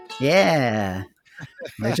 yeah.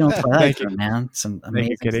 Original Twilight Zone, man. Some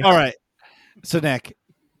amazing. All right. So Nick,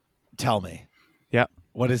 tell me. Yeah.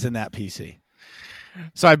 What is in that PC?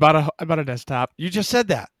 So I bought a desktop. You just said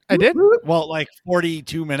that. I did? Well, like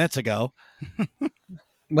 42 minutes ago.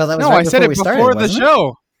 Well, that was I said it before the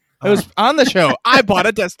show. It was on the show. I bought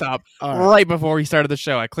a desktop right before we started the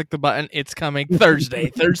show. I clicked the button. It's coming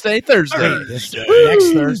Thursday. Next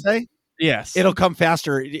Thursday? Yes. It'll come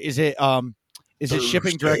faster. Is it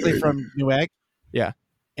shipping directly from Newegg? Yeah.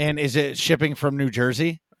 And is it shipping from New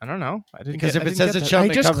Jersey? I don't know. I didn't because if it says it's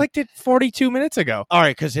shipping, I just clicked it 42 minutes ago. All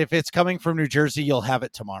right, because if it's coming from New Jersey, you'll have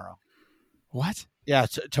it tomorrow. What? Yeah,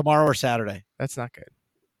 tomorrow or Saturday. That's not good.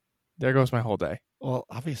 There goes my whole day. Well,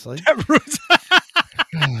 obviously.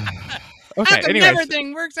 Okay. Anyways,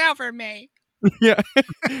 everything works out for me. Yeah.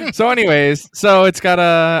 So, anyways, it's got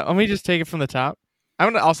a. Let me just take it from the top.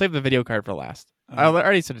 I'll save the video card for last. I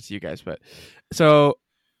already sent it to you guys, but so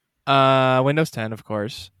Windows 10, of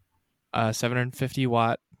course, 750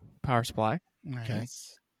 watt power supply.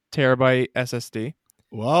 Nice. Terabyte SSD.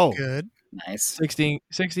 Whoa. Good. Nice. 16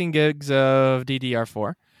 gigs of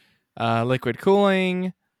DDR4. Liquid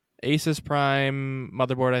cooling. Asus Prime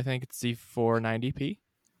motherboard. I think it's the 490p.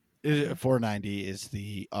 490 is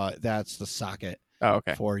the that's the socket. Oh,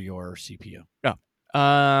 okay. For your CPU. Oh.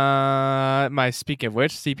 Speaking of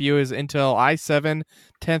which, CPU is Intel i7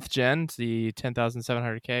 10th gen, the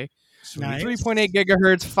 10700K, Nice. 3.8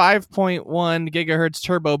 gigahertz, 5.1 gigahertz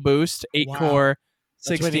turbo boost, 8 Wow. core,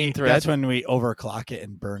 That's 16 thread. That's when we overclock it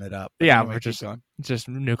and burn it up. But Yeah, anyway, we're keep going. just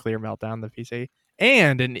nuclear meltdown the PC.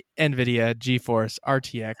 And an NVIDIA GeForce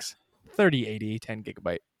RTX 3080 10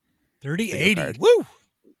 gigabyte. 3080. card. Woo!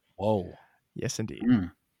 Whoa. Yes, indeed.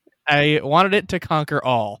 Mm. I wanted it to conquer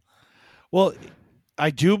all, Well, I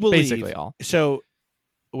do believe basically all. So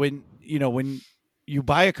when you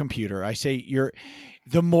buy a computer, I say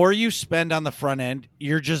the more you spend on the front end,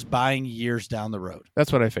 you're just buying years down the road.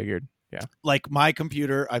 That's what I figured. Yeah. Like my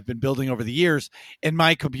computer, I've been building over the years, and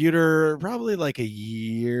my computer probably like a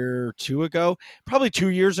year or two ago, probably 2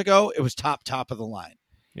 years ago, it was top of the line.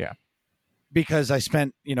 Yeah. Because I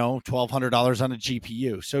spent, $1,200 on a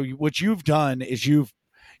GPU. So what you've done is you've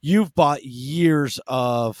bought years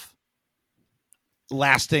of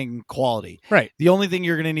lasting quality. Right. The only thing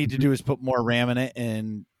you're going to need to do is put more RAM in it,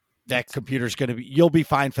 and that computer's going to you'll be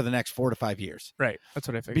fine for the next 4 to 5 years. Right. That's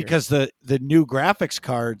what I figured. Because the new graphics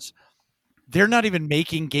cards, they're not even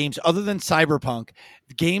making games other than Cyberpunk.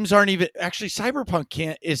 Games aren't even actually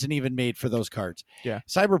Cyberpunk isn't even made for those cards. Yeah.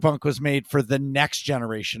 Cyberpunk was made for the next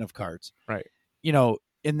generation of cards. Right.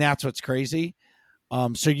 And that's what's crazy.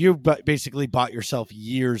 So you've basically bought yourself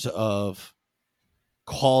years of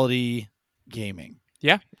quality gaming.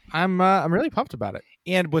 Yeah. I'm really pumped about it.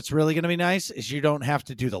 And what's really going to be nice is you don't have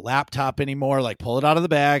to do the laptop anymore. Like pull it out of the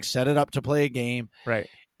bag, set it up to play a game. Right.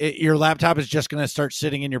 Your laptop is just going to start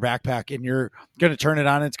sitting in your backpack, and you're going to turn it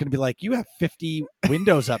on. And it's going to be like, you have 50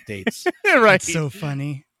 Windows updates. Right. That's so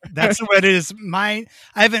funny. That's what it is. I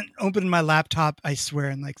haven't opened my laptop, I swear,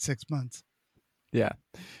 in like 6 months. Yeah.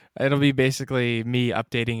 It'll be basically me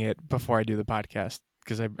updating it before I do the podcast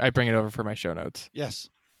because I bring it over for my show notes. Yes.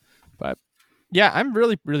 But yeah, I'm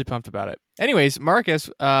really, really pumped about it. Anyways, Marcus,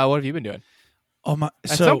 what have you been doing? Oh my! At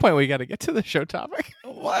some point, we got to get to the show topic.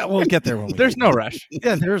 We'll get there. When we There's no rush.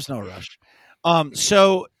 Yeah, there's no rush.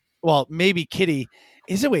 Maybe Kitty.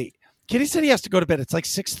 Wait, Kitty said he has to go to bed. It's like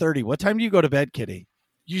 6:30. What time do you go to bed, Kitty?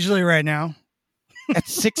 Usually right now. At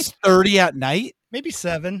 6:30 at night? Maybe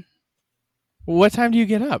 7. What time do you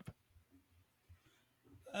get up?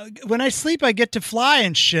 When I sleep, I get to fly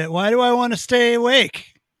and shit. Why do I want to stay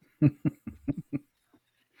awake?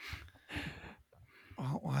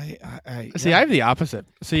 See, I have the opposite.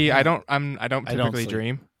 See, I don't typically sleep.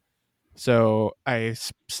 dream, so I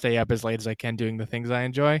stay up as late as I can doing the things I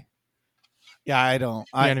enjoy. Yeah, I don't.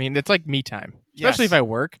 You know what I mean? It's like me time, especially if Yes. I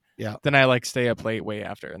work. Yeah. Then I stay up late way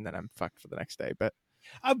after, and then I'm fucked for the next day. But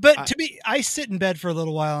I sit in bed for a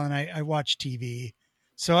little while and I watch TV,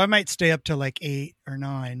 so I might stay up till like 8 or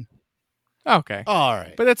 9. okay, All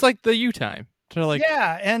right. but it's like the you time to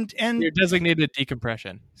Yeah, and your designated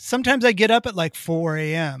decompression. sometimes I get up at like 4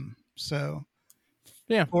 a.m. So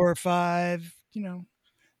Yeah. 4 or 5.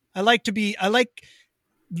 I like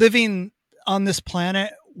living on this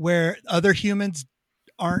planet where other humans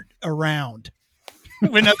aren't around.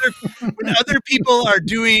 when other people are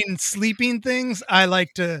doing sleeping things, I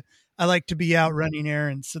like to be out running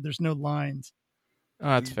errands, so there's no lines. Oh,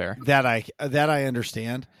 that's fair. that I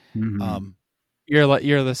understand. Mhm.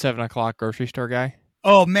 You're the 7 o'clock grocery store guy.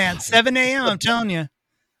 Oh man, 7 a.m. I'm telling you.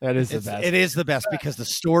 That is the best. It is the best because the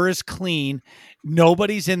store is clean.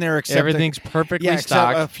 Nobody's in there except Everything's perfectly except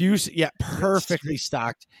stocked. a few. Yeah, perfectly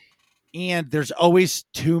stocked. And there's always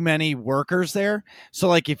too many workers there. So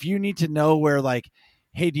like, if you need to know where, like,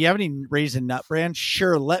 hey, do you have any Raisin Nut Brand?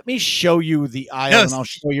 Sure, let me show you the aisle, Yes. and I'll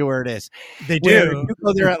show you where it is. They Where do. you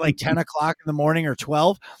go there at like 10 o'clock in the morning or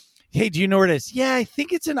 12. Hey, do you know where it is? Yeah, I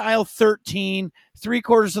think it's in aisle 13,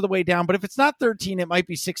 3/4 of the way down. But if it's not 13, it might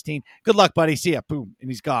be 16. Good luck, buddy. See ya. Boom. And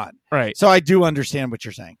he's gone. Right. So I do understand what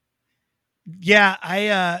you're saying.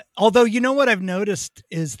 Yeah, although what I've noticed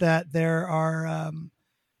is that there are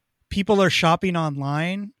people are shopping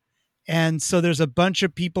online, and so there's a bunch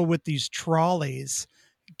of people with these trolleys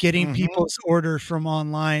getting Mhm. people's orders from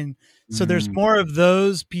online. So there's Mhm. more of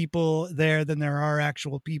those people there than there are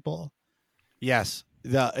actual people. Yes.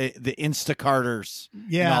 The Instacarters and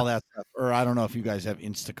Yeah, all that stuff. Or I don't know if you guys have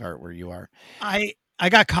Instacart where you are. I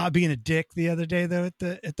got caught being a dick the other day though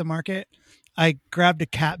at the market. I grabbed a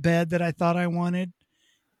cat bed that I thought I wanted,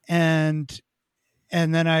 and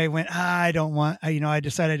then I went, I don't want. I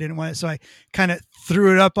decided I didn't want it, so I kind of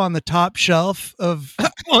threw it up on the top shelf of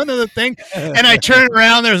one of the things, and I turned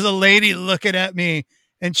around. There's a lady looking at me,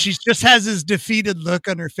 and she just has this defeated look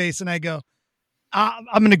on her face, and I go, I'm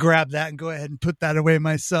going to grab that and go ahead and put that away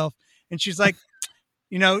myself. And she's like,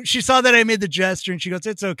 she saw that I made the gesture, and she goes,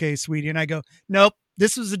 "It's okay, sweetie." And I go, "Nope,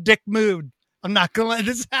 this was a dick mood. I'm not going to let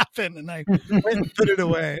this happen." And I went and put it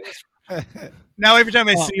away. Now every time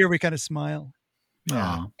I see her, we kind of smile.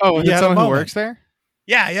 Yeah. Oh, is You it had a someone who moment. works there?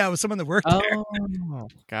 Yeah, it was someone that worked there. Oh,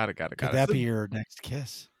 got it. Could that be your next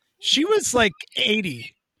kiss? She was like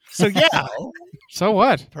 80. So yeah, Oh, So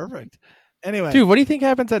what? perfect. Anyway, Dude, what do you think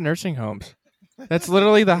happens at nursing homes? That's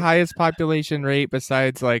literally the highest population rate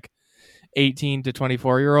besides like 18 to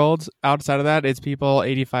 24-year-olds. Outside of that, it's people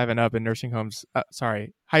 85 and up in nursing homes.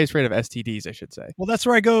 Highest rate of STDs, I should say. well, that's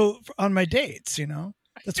where I go on my dates.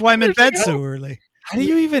 That's why I'm in bed so early. how do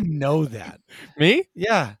you even know that? Me?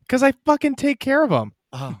 Yeah. Because I fucking take care of them.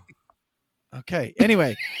 Oh. Okay.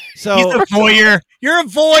 Anyway, so He's a voyeur. You're a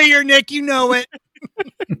voyeur, Nick. You know it.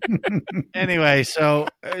 anyway, so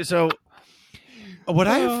what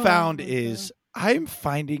I have found is I'm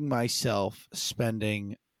finding myself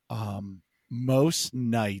spending most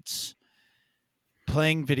nights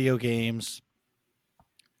playing video games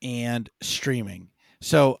and streaming.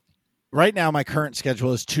 So right now my current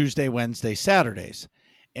schedule is Tuesday, Wednesday, Saturdays.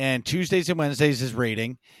 And Tuesdays and Wednesdays is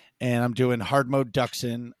raiding, and I'm doing hard mode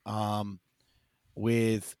Duxon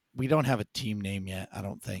with we don't have a team name yet, I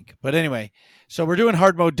don't think. But anyway, so we're doing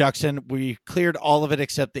hard mode Duxon. We cleared all of it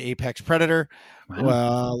except the Apex Predator.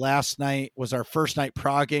 Wow. Last night was our first night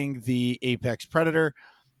progging the Apex Predator,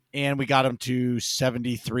 and we got him to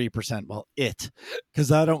 73%. Well,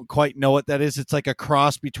 because I don't quite know what that is. It's like a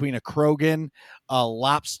cross between a Krogan, a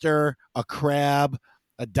lobster, a crab,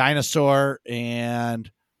 a dinosaur,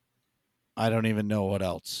 and I don't even know what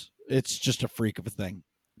else. It's just a freak of a thing.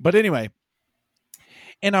 But anyway,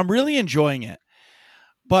 and I'm really enjoying it.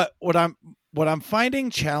 But what I'm finding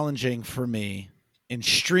challenging for me in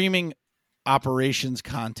streaming operations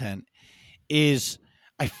content is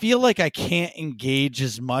I feel like I can't engage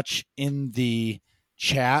as much in the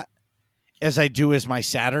chat as I do as my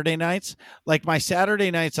Saturday nights. Like my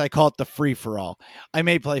Saturday nights, I call it the free for all. I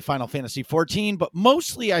may play Final Fantasy 14, but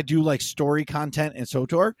mostly I do like story content and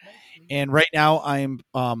SWTOR. And right now I'm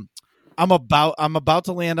about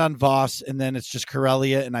to land on Voss, and then it's just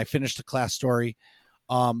Corellia, and I finished the class story.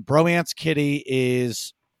 Bromance Kitty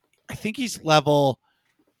is, I think he's level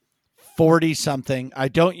 40 something. I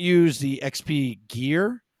don't use the XP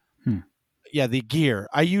gear. Yeah, the gear.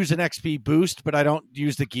 I use an XP boost, but I don't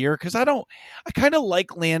use the gear because I kind of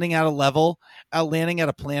like landing at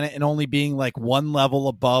a planet and only being like one level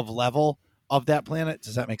above level of that planet.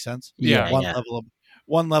 Does that make sense? Yeah.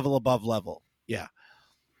 One level above level. Yeah.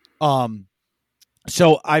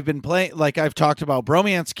 So I've been playing, like I've talked about,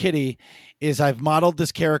 Bromance Kitty is I've modeled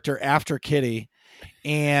this character after Kitty,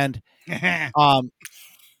 and I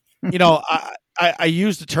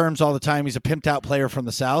use the terms all the time. He's a pimped out player from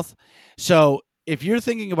the South. So if you're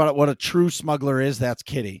thinking about what a true smuggler is, that's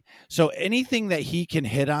Kitty. So anything that he can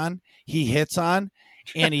hit on, he hits on,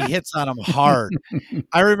 and he hits on them hard.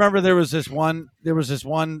 I remember there was this one,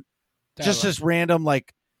 just this random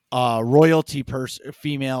like royalty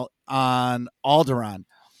female on Alderaan.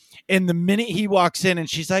 And the minute he walks in and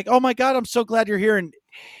she's like, "Oh my God, I'm so glad you're here." And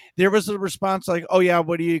there was a response like, "Oh yeah,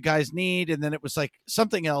 what do you guys need?" And then it was like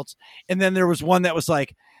something else. And then there was one that was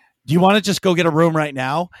like, "Do you want to just go get a room right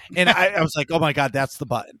now?" And I was like, "Oh my God, that's the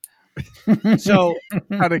button." So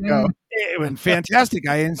How'd it go? it went fantastic.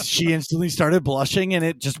 She instantly started blushing, and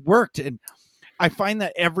it just worked. And I find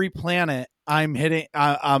that every planet I'm hitting,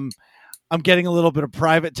 I'm getting a little bit of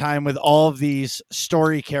private time with all of these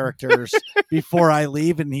story characters before I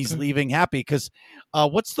leave, and he's leaving happy because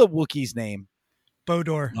what's the Wookiee's name?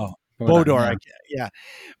 Bodor. Oh, Bodor. Yeah.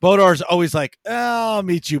 Bodor's always like, "I'll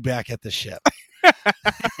meet you back at the ship."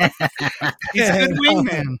 He's a good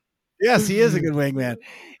wingman. Yes, he is a good wingman.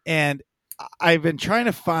 And I've been trying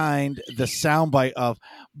to find the soundbite of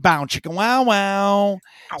 "bow chicka wow wow."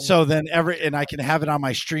 So then and I can have it on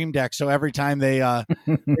my stream deck. So every time they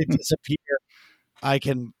disappear, I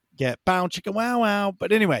can get "bow chicka wow wow."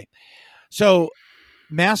 But anyway, so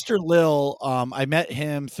Master Lil, I met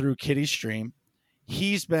him through Kitty's stream.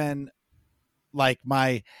 He's been like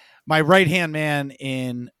my right hand man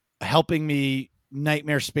in helping me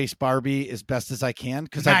Nightmare Space Barbie as best as I can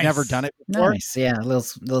because I've never done it before. Nice. Yeah,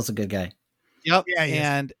 Lil's a good guy. Yep. Yeah, he is.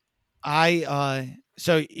 And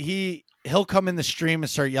so he'll come in the stream and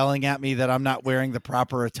start yelling at me that I'm not wearing the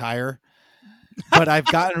proper attire. But I've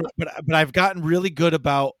gotten really good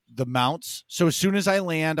about the mounts. So as soon as I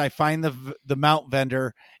land, I find the mount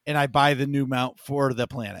vendor and I buy the new mount for the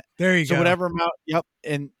planet. There you go. So whatever mount. Yep.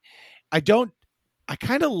 And I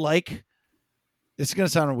kind of like, this is going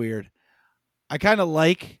to sound weird. I kind of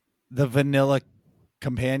like the vanilla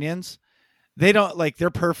companions. They don't they're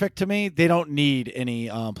perfect to me. They don't need any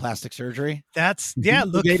plastic surgery. Look They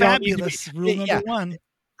don't need to fabulous. Rule number one.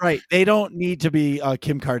 Right. They don't need to be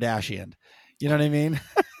Kim Kardashian. You know what I mean?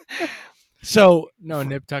 So No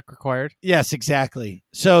nip tuck required. yes, exactly.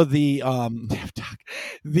 So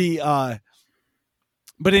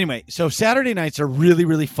but anyway, so Saturday nights are really,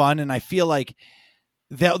 really fun. And I feel like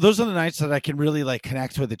those are the nights that I can really like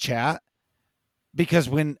connect with the chat, because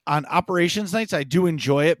when on operations nights, I do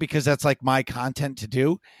enjoy it because that's like my content to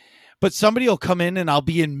do. But somebody will come in and I'll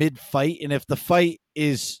be in mid fight. And if the fight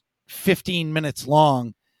is 15 minutes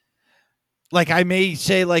long, like I may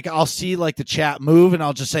say, like, I'll see like the chat move and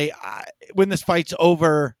I'll just say, when this fight's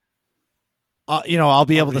over, I'll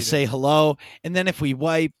be able to say hello. And then if we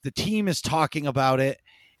wipe, the team is talking about it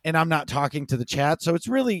and I'm not talking to the chat. So it's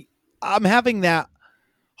really, I'm having that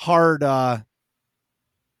hard.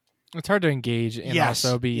 It's hard to engage and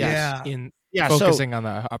also be focusing on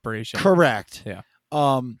the operation. Correct. Yeah.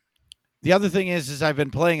 The other thing is I've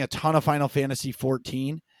been playing a ton of Final Fantasy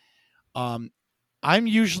 14. I'm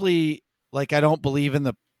usually like, I don't believe in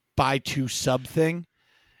the buy 2 sub thing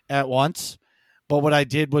at once. But what I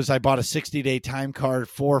did was I bought a 60-day time card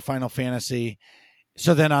for Final Fantasy.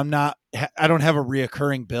 So then I don't have a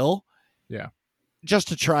reoccurring bill. Yeah. Just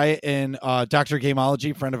to try it. And Dr.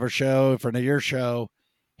 Gameology, friend of our show, friend of your show,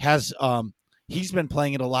 has he's been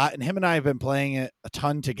playing it a lot. And him and I have been playing it a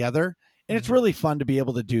ton together. And it's really fun to be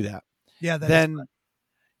able to do that. Yeah.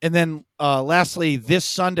 And then lastly, this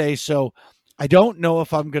Sunday, so I don't know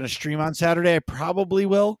if I'm going to stream on Saturday. I probably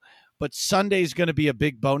will. But Sunday is going to be a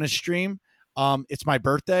big bonus stream. It's my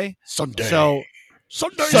birthday. Sunday. So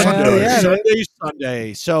Sunday.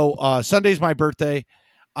 So Sunday's my birthday.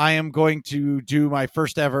 I am going to do my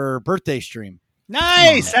first ever birthday stream.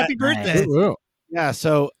 Nice. Happy birthday. Ooh. Yeah.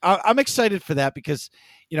 So I'm excited for that because,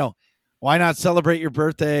 why not celebrate your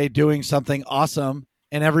birthday doing something awesome?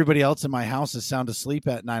 And everybody else in my house is sound asleep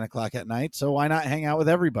at 9:00 at night. So why not hang out with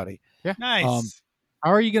everybody? Yeah. Nice.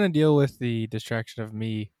 How are you going to deal with the distraction of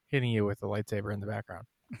me hitting you with the lightsaber in the background?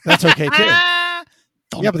 That's okay too. Yeah,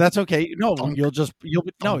 but that's okay. No, you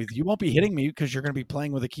won't be hitting me because you're going to be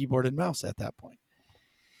playing with a keyboard and mouse at that point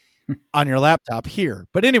on your laptop here.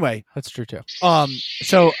 But anyway, that's true too.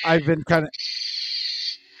 So I've been kind of.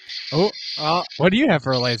 What do you have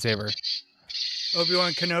for a lightsaber?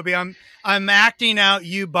 Obi-Wan Kenobi. I'm acting out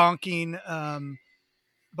you bonking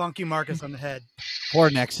Marcus on the head.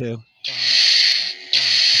 Poor Nexu.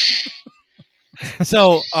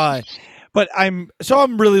 So, but I'm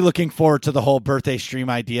really looking forward to the whole birthday stream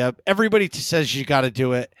idea. Everybody says you got to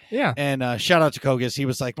do it. Yeah. And shout out to Kogas. He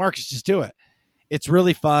was like, Marcus, just do it. It's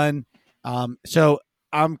really fun. So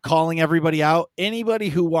I'm calling everybody out. Anybody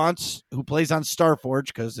who plays on Starforge,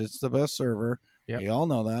 because it's the best server. Yep. We all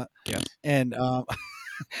know that. Yes. And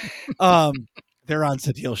they're on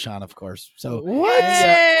Sadil Shan, of course. So what?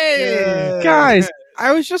 Hey! Guys,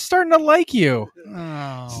 I was just starting to like you.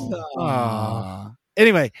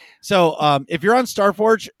 Anyway, so if you're on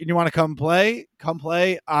Starforge and you want to come play.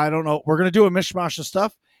 I don't know. We're gonna do a mishmash of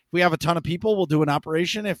stuff. If we have a ton of people, we'll do an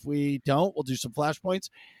operation. If we don't, we'll do some flashpoints.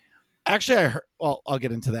 Actually, I'll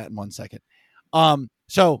get into that in 1 second.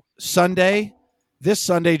 So this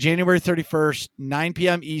Sunday, January 31st, 9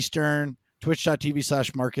 p.m. Eastern,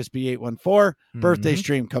 twitch.tv/MarcusB814, birthday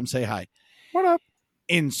stream. Come say hi. What up?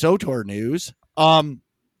 In SOTOR news,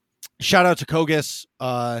 shout out to Kogas.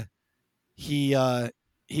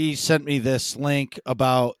 He sent me this link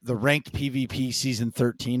about the ranked PvP season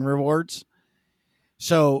 13 rewards.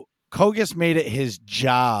 So Kogas made it his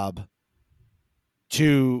job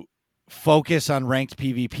to focus on ranked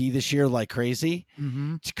PvP this year like crazy,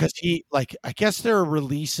 because I guess they're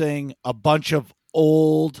releasing a bunch of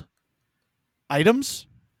old items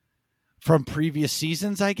from previous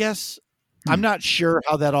seasons, I guess. I'm not sure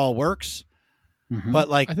how that all works,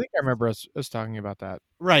 but I think I remember us talking about that.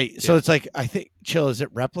 Right. So it's like, I think, Chill, is it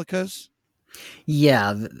replicas?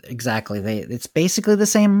 Yeah, exactly. It's basically the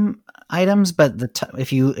same items, but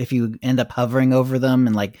if you end up hovering over them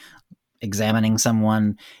and like examining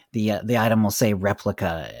someone, the item will say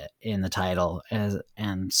replica in the title,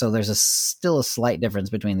 and so there's still a slight difference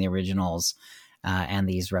between the originals and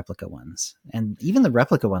these replica ones, and even the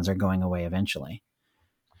replica ones are going away eventually.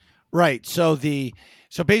 Right. So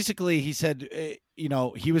basically, he said,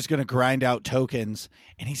 he was going to grind out tokens,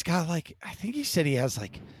 and he's got I think he said he has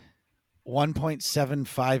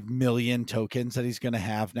 1.75 million tokens that he's going to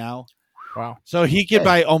have now. Wow. So he could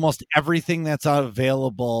buy almost everything that's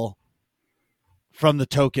available from the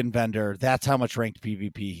token vendor. That's how much ranked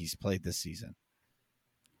PvP he's played this season.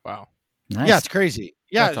 Wow. Nice. Yeah, it's crazy.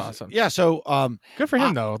 Yeah, that's awesome. Yeah, so good for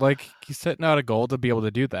him though. He's setting out a goal to be able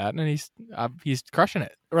to do that, and he's crushing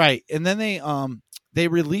it. Right. And then they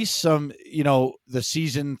released some, the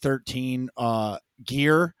season 13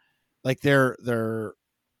 gear, like their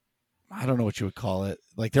I don't know what you would call it,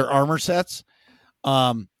 like their armor sets.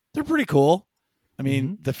 They're pretty cool. I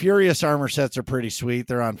mean, the Furious armor sets are pretty sweet.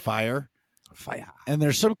 They're on fire. And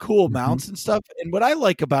there's some cool mounts and stuff. And what I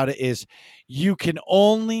like about it is you can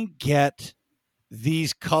only get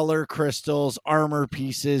these color crystals, armor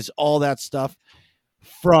pieces, all that stuff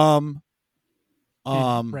from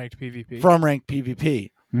ranked PvP. From ranked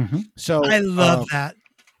PvP. Mm-hmm. So I love that.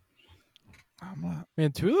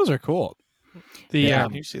 Man, 2 of those are cool.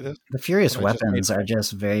 Can you see this? The Furious What I just weapons made. are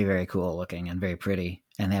just very, very cool looking and very pretty,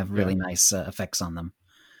 and they have really nice effects on them.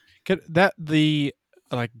 The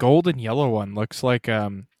like gold and yellow one looks like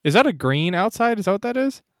is that a green outside? Is that what that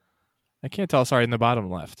is? I can't tell. Sorry, in the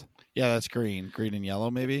bottom left. Yeah, that's green and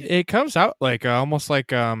yellow, maybe. It comes out like almost like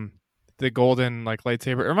the golden like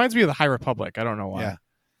lightsaber. It reminds me of the High Republic. I don't know why. Yeah.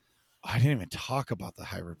 I didn't even talk about the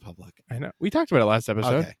High Republic. I know. We talked about it last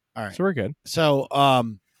episode. Okay, all right. So we're good. So,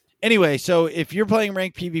 anyway, so if you're playing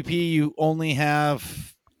ranked PvP, you only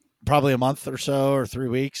have probably a month or so or 3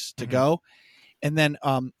 weeks to go. And then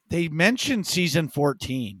they mentioned season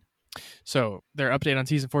 14. So their update on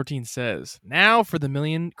season 14 says, now for the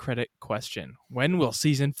million credit question. When will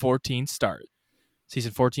season 14 start?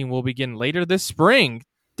 Season 14 will begin later this spring.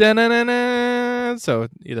 Da-na-na-na. So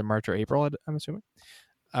either March or April, I'm assuming.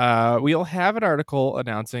 We'll have an article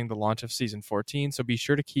announcing the launch of season 14, so be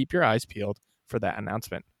sure to keep your eyes peeled for that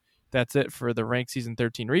announcement. That's it for the ranked season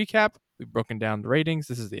 13 recap. We've broken down the ratings.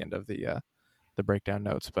 This is the end of the breakdown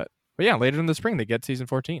notes, but yeah, later in the spring they get season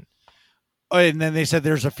 14. Oh, and then they said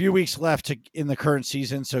there's a few weeks left in the current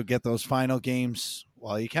season, so get those final games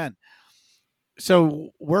while you can.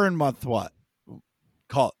 So we're in month what?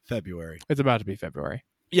 Call it February. It's about to be February.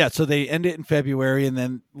 Yeah, so they end it in February, and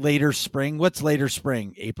then later spring. What's later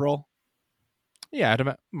spring? April? Yeah,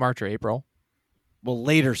 March or April. Well,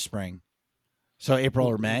 later spring. So April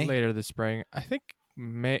or May? Later this spring. I think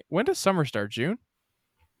May. When does summer start? June?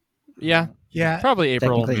 Yeah. Yeah. Probably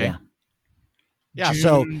April or May. Technically, yeah. Yeah,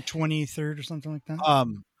 so June 23rd or something like that.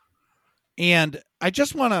 and I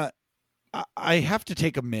just want to I have to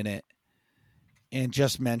take a minute and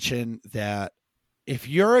just mention that if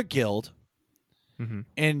you're a guild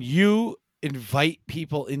and you invite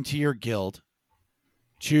people into your guild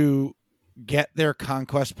to get their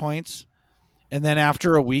conquest points, and then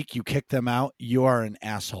after a week you kick them out, you are an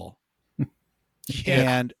asshole.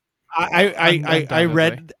 And I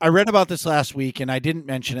read about this last week, and I didn't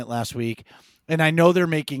mention it last week, and I know they're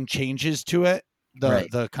making changes to it,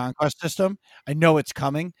 the conquest system. I know it's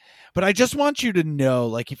coming, but I just want you to know,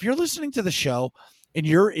 like, if you're listening to the show and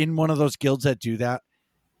you're in one of those guilds that do that,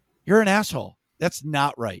 you're an asshole. That's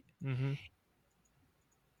not right.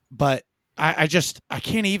 But I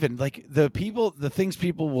can't even, like, the things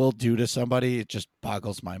people will do to somebody, it just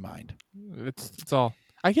boggles my mind. It's all.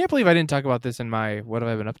 I can't believe I didn't talk about this in my "What Have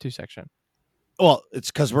I Been Up To" section. Well, it's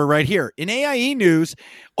because we're right here in AIE news.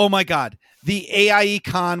 Oh my God, the AIE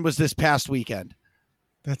Con was this past weekend.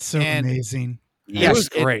 That's so amazing. Yes, it was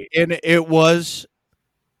great, and it was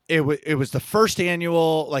the first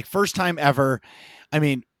annual, like, first time ever. I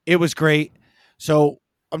mean, it was great. So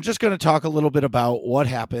I'm just going to talk a little bit about what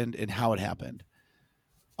happened and how it happened.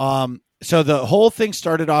 So the whole thing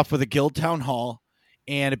started off with a guild town hall,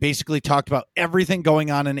 and it basically talked about everything going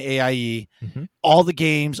on in AIE, all the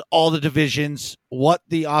games, all the divisions, what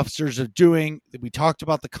the officers are doing. We talked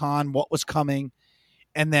about the con, what was coming,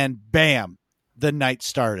 and then bam, the night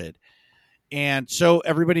started. And so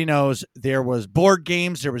everybody knows there was board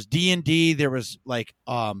games, there was D&D, there was like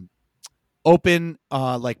open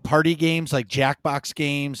like party games like Jackbox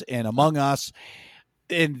games and Among Us,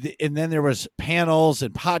 and then there was panels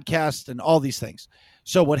and podcasts and all these things.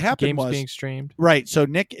 So what happened was being streamed. Right. So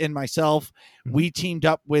Nick and myself, we teamed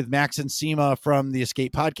up with Max and Seema from the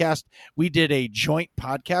Escape Podcast. We did a joint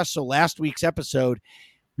podcast. So last week's episode,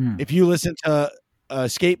 if you listen to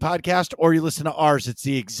Escape Podcast or you listen to ours, it's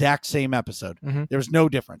the exact same episode. There's no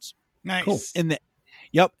difference. Nice. Cool.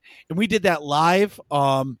 Yep. And we did that live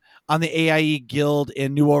on the AIE Guild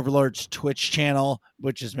and New Overlords Twitch channel,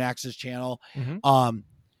 which is Max's channel.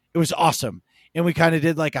 It was awesome. And we kind of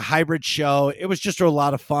did like a hybrid show. It was just a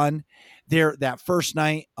lot of fun. There, that first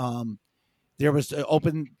night, there was an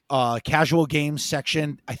open casual games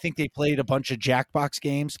section. I think they played a bunch of Jackbox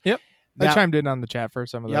games. Yep. I chimed in on the chat for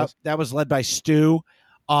some of those. That was led by Stu.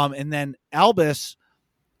 And then Albus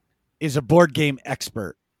is a board game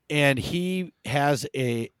expert, and he has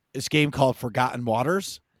this game called Forgotten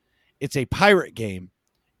Waters. It's a pirate game,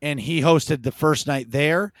 and he hosted the first night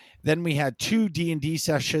there. Then we had 2 D&D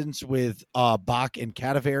sessions with Bach and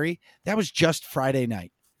Cadavari. That was just Friday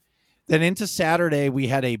night. Then into Saturday, we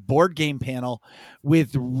had a board game panel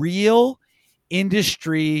with real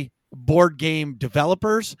industry board game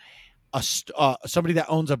developers, somebody that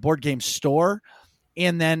owns a board game store,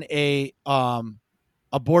 and then a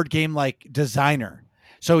board game like designer.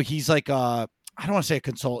 So he's like I don't want to say a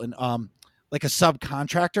consultant, like a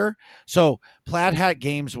subcontractor. So Plaid Hat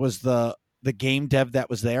Games was the game dev that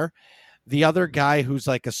was there. The other guy who's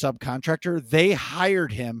like a subcontractor, they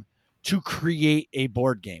hired him to create a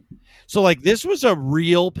board game. So like this was a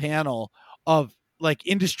real panel of like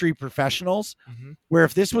industry professionals, where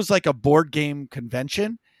if this was like a board game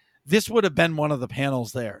convention, this would have been one of the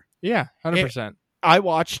panels there. Yeah, 100%. I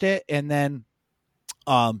watched it, and then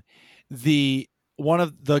one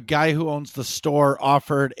of the guy who owns the store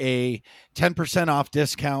offered a 10% off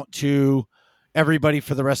discount to everybody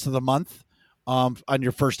for the rest of the month on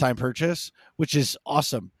your first time purchase, which is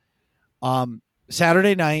awesome.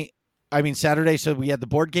 Saturday, so we had the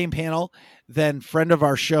board game panel, then friend of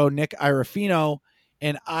our show, Nick Irafino,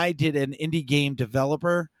 and I did an indie game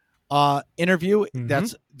developer interview.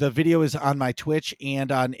 That's the video is on my Twitch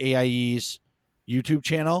and on AIE's YouTube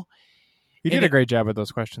channel. You did a great job with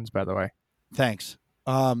those questions, by the way. Thanks.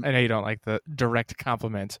 I know you don't like the direct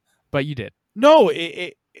compliment, but you did. No,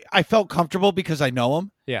 I felt comfortable because I know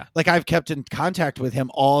him. Yeah. Like I've kept in contact with him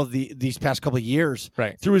all these past couple of years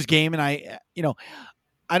through his game. And I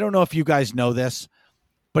don't know if you guys know this,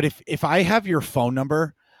 but if I have your phone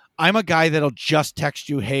number, I'm a guy that'll just text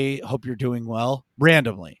you, "Hey, hope you're doing well,"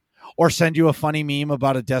 randomly, or send you a funny meme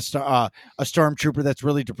about a stormtrooper that's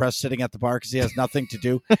really depressed sitting at the bar because he has nothing to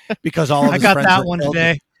do because all of his I got friends that were one killed.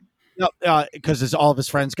 today. No, because all of his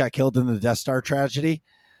friends got killed in the Death Star tragedy.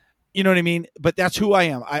 You know what I mean? But that's who I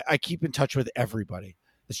am. I keep in touch with everybody.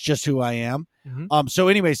 It's just who I am. So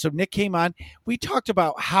anyway, so Nick came on. We talked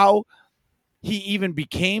about how he even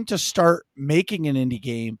became to start making an indie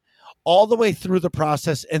game all the way through the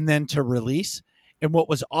process and then to release. And what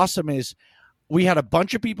was awesome is we had a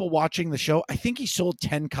bunch of people watching the show. I think he sold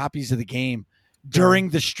 10 copies of the game during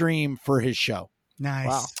the stream for his show. Nice.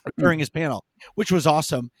 Wow. During his panel, which was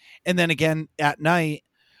awesome. And then again at night,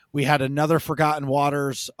 we had another Forgotten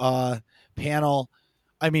Waters game.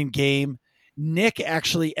 Nick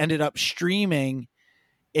actually ended up streaming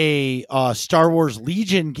a Star Wars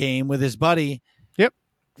Legion game with his buddy. Yep.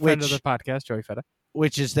 Friend of the podcast, Joey Feta.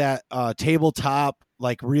 Which is that tabletop,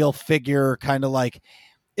 like real figure, kind of like,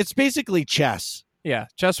 it's basically chess. Yeah,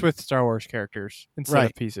 chess with Star Wars characters instead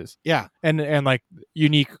of pieces. Yeah. And like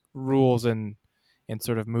unique rules and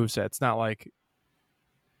sort of moveset. It's not like,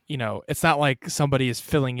 it's not like somebody is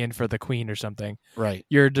filling in for the queen or something. Right.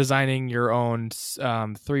 You're designing your own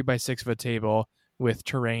 3x6 foot table with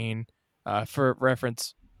terrain. For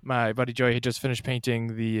reference, my buddy Joey had just finished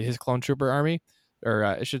painting his Clone Trooper army, or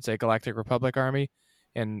I should say Galactic Republic army,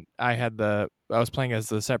 and I was playing as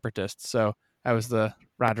the Separatists, so I was the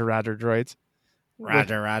Roger droids.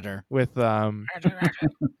 Roger. With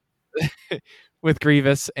with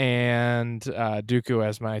Grievous and Dooku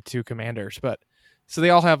as my two commanders. But so they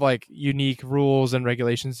all have like unique rules and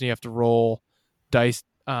regulations, and you have to roll dice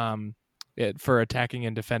for attacking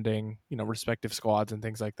and defending, respective squads and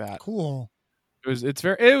things like that. Cool.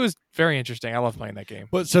 It was very interesting. I love playing that game.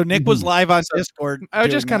 But so Nick was live on Discord. I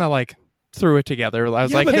just kind of like threw it together. I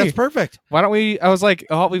was like, but hey, that's perfect. Why don't we? I was like,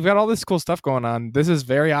 oh, we've got all this cool stuff going on. This is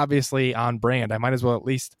very obviously on brand. I might as well at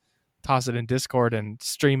least toss it in Discord and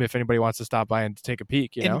stream if anybody wants to stop by and take a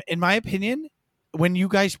peek. In my opinion, when you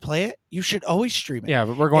guys play it, you should always stream it. Yeah,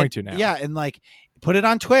 but we're going to now. Yeah, and like put it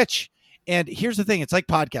on Twitch. And here's the thing: it's like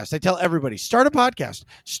podcasts. I tell everybody, start a podcast,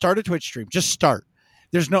 start a Twitch stream, just start.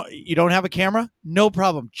 You don't have a camera? No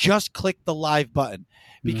problem. Just click the live button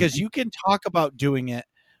because you can talk about doing it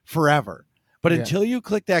forever. But until you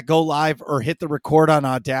click that go live or hit the record on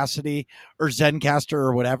Audacity or Zencaster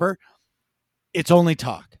or whatever, it's only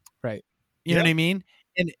talk. Right. You know what I mean?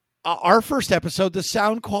 And our first episode, the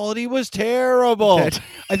sound quality was terrible.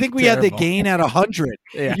 I think we had the gain at 100.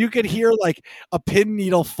 Yeah. You could hear like a pin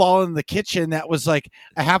needle fall in the kitchen that was like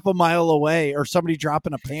a half a mile away, or somebody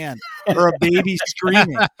dropping a pan, or a baby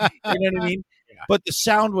screaming. You know what I mean? Yeah. But the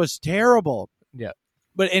sound was terrible. Yeah.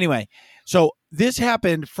 But anyway, so this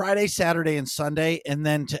happened Friday, Saturday, and Sunday. And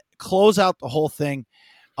then to close out the whole thing,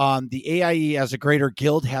 the AIE as a greater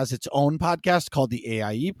guild has its own podcast called the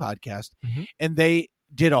AIE podcast. And they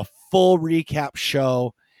did a full recap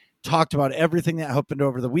show, talked about everything that happened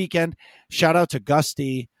over the weekend. Shout out to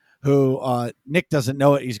Gusty, who Nick doesn't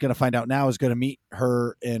know it. He's going to find out now, is going to meet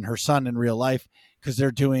her and her son in real life because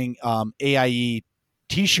they're doing AIE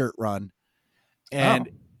t-shirt run. And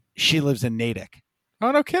she lives in Natick.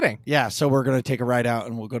 Oh, no kidding. Yeah, so we're going to take a ride out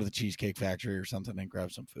and we'll go to the Cheesecake Factory or something and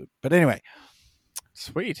grab some food. But anyway.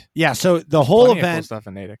 Sweet. Yeah, so the whole Plenty of event. cool stuff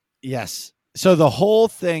in Natick. Yes. So the whole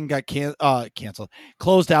thing got canceled,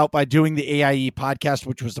 closed out by doing the AIE podcast,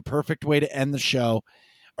 which was the perfect way to end the show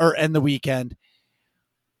or end the weekend.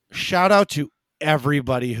 Shout out to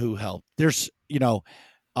everybody who helped. There's,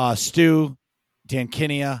 Stu, Dan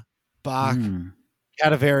Kinia, Bach,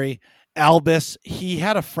 Cadavari, Albus. He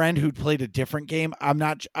had a friend who'd played a different game. I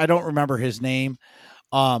don't remember his name.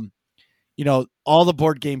 All the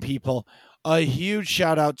board game people. A huge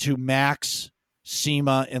shout out to Max,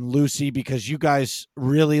 Seema, and Lucy, because you guys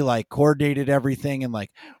really coordinated everything and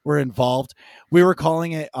were involved. We were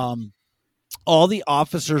calling it all the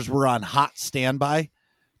officers were on hot standby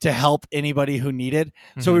to help anybody who needed.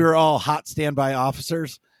 Mm-hmm. So we were all hot standby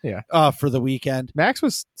officers for the weekend. Max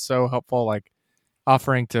was so helpful,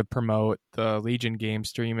 offering to promote the Legion game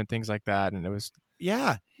stream and things like that. And it was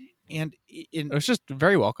and it was just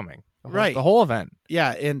very welcoming. Right. The whole event.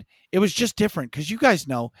 Yeah. And it was just different because you guys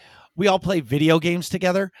know we all play video games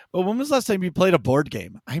together, but when was the last time you played a board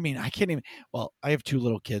game? I mean, I can't even, I have 2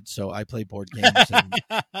 little kids, so I play board games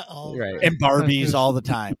and Barbies all the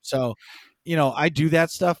time. So, I do that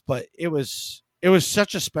stuff, but it was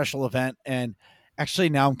such a special event. And actually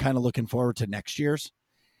now I'm kind of looking forward to next year's.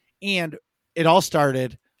 And it all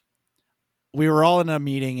started, we were all in a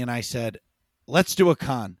meeting and I said, let's do a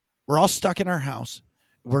con. We're all stuck in our house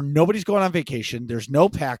where nobody's going on vacation. There's no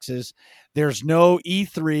PAXs. There's no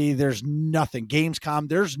E3. There's nothing. Gamescom.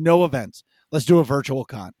 There's no events. Let's do a virtual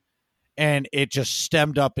con. And it just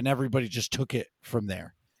stemmed up and everybody just took it from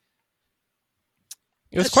there.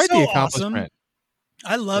 It was quite the accomplishment.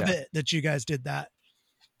 Awesome. I love it that you guys did that.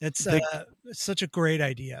 It's such a great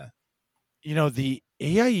idea. The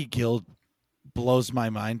AIE Guild blows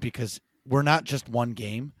my mind because we're not just one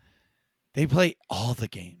game. They play all the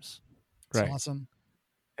games. It's awesome.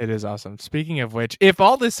 It is awesome. Speaking of which, if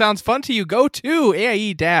all this sounds fun to you, go to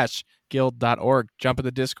AIE-guild.org, jump in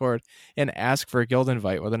the Discord, and ask for a guild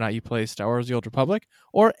invite, whether or not you play Star Wars The Old Republic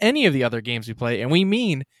or any of the other games we play. And we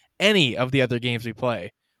mean any of the other games we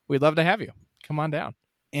play. We'd love to have you. Come on down.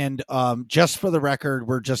 And just for the record,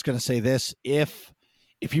 we're just going to say this. If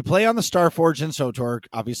you play on the Starforge and SWTOR,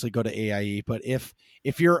 obviously go to AIE. But if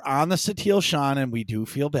you're on the Satil Shan, and we do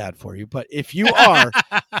feel bad for you, but if you are...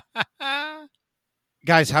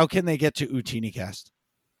 Guys, how can they get to UtiniCast?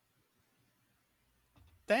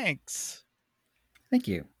 Thanks. Thank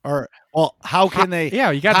you. Or, how can they? Yeah,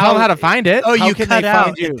 you got to tell them how to find it. Oh, you cut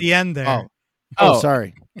out at the end there. Oh,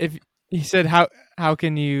 sorry. If he said, how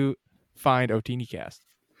can you find UtiniCast?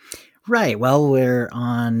 Right. Well, we're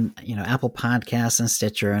on, Apple Podcasts and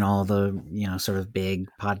Stitcher and all the, sort of big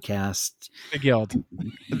podcast. The Guild.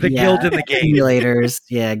 Guild in the game. Emulators.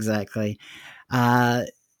 Yeah, exactly.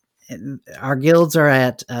 Our guilds are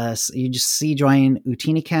at, you just join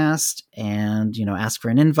UtiniCast and, ask for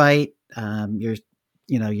an invite. You're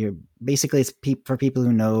basically it's for people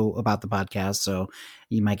who know about the podcast. So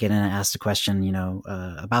you might get in and ask a question,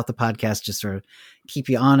 about the podcast, just sort of keep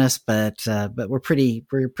you honest, but we're pretty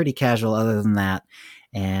casual other than that.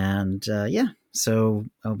 And, so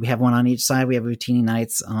we have one on each side. We have Utini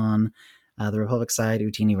Knights on the Republic side,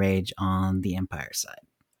 Utini Rage on the Empire side.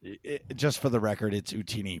 Just for the record, it's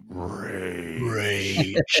Utini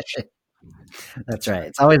Rage. That's right.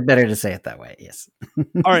 It's always better to say it that way. Yes.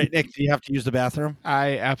 All right, Nick, do you have to use the bathroom?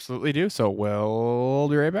 I absolutely do. So we'll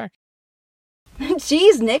be right back.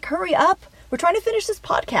 Jeez, Nick, hurry up. We're trying to finish this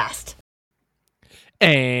podcast.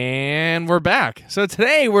 And we're back. So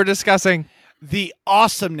today we're discussing the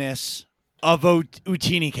awesomeness of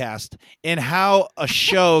UtiniCast and how a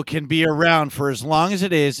show can be around for as long as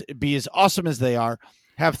it is, be as awesome as they are,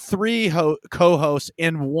 have 3 co-hosts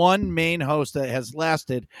and 1 main host that has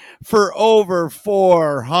lasted for over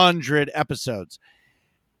 400 episodes.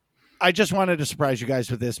 I just wanted to surprise you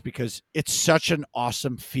guys with this because it's such an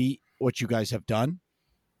awesome feat what you guys have done.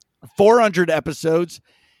 400 episodes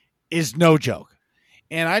is no joke.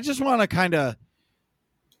 And I just want to kind of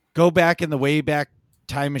go back in the way back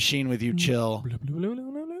time machine with you, Chill.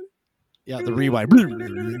 Yeah, the rewind.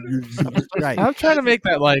 Right. I'm trying to make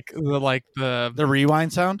that the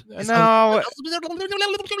rewind sound. No.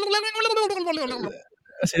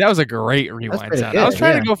 See, that was a great rewind sound. Good, I was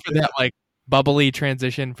trying to go for that bubbly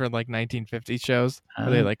transition for 1950s shows.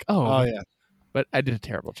 Where they oh yeah. But I did a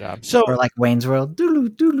terrible job. So or like Wayne's World. Doodoo,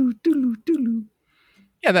 doodoo, doodoo, doodoo.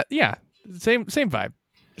 Yeah, same vibe.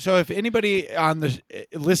 So if anybody on the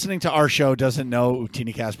listening to our show doesn't know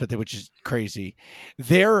UtiniCast, which is crazy,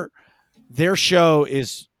 their show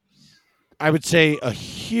is, I would say, a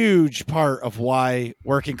huge part of why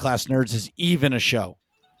Working Class Nerds is even a show.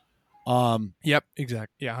 Yep,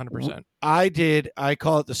 exactly. Yeah, 100%. I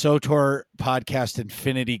call it the SWTOR Podcast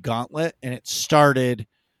Infinity Gauntlet, and it started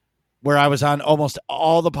where I was on almost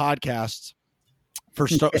all the podcasts for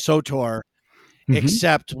SOTOR,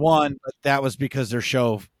 except one, but that was because their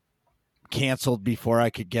show canceled before I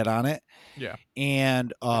could get on it. Yeah.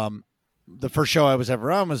 And the first show I was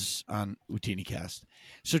ever on was on UtiniCast.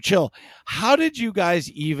 So Chill, how did you guys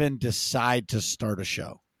even decide to start a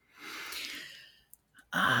show?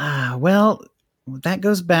 Well, that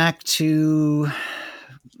goes back to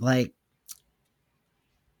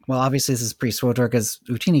obviously this is pre-SWOTOR because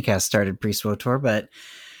UtiniCast started pre-SWOTOR, but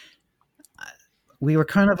we were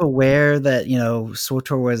kind of aware that,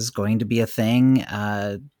 SWOTOR was going to be a thing.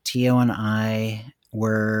 Tio and I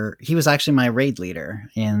he was actually my raid leader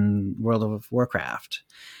in World of Warcraft.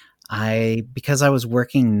 Because I was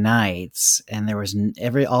working nights and there was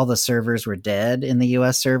all the servers were dead in the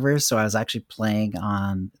US servers. So I was actually playing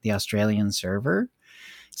on the Australian server.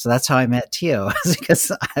 So that's how I met Tio, because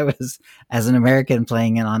I was, as an American,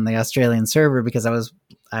 playing it on the Australian server because I was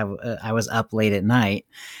up late at night.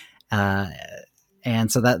 And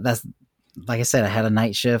so that's, like I said, I had a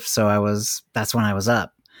night shift. So that's when I was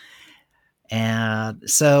up. And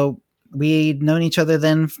so we'd known each other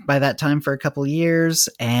then by that time for a couple of years,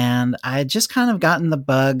 and I had just kind of gotten the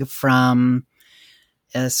bug from,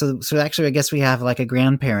 so actually I guess we have like a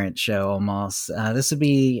grandparent show almost. This would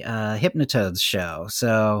be Hypnotoad's show.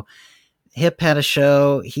 So Hip had a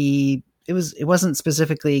show. It wasn't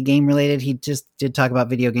specifically game related. He just did talk about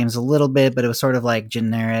video games a little bit, but it was sort of like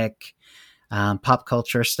generic pop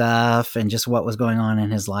culture stuff and just what was going on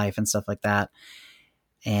in his life and stuff like that.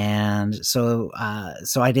 And so I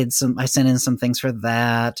sent in some things for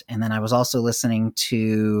that. And then I was also listening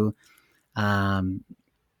to,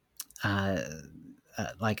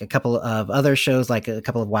 like a couple of other shows, like a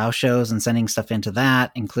couple of WoW shows, and sending stuff into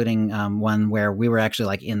that, including, one where we were actually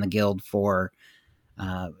like in the guild for,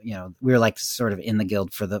 we were like sort of in the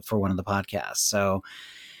guild for one of the podcasts. So,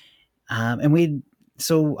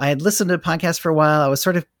 so I had listened to podcasts for a while. I was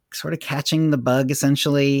sort of catching the bug,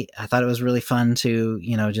 essentially. I thought it was really fun to,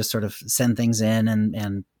 just sort of send things in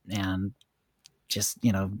and just,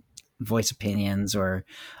 voice opinions or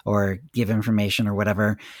give information or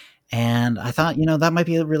whatever. And I thought, that might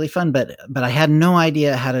be really fun, but I had no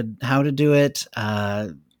idea how to do it.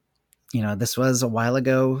 This was a while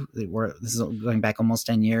ago. This is going back almost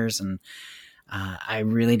 10 years. And I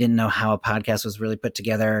really didn't know how a podcast was really put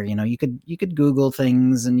together. You could Google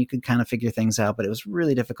things and you could kind of figure things out, but it was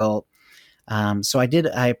really difficult. So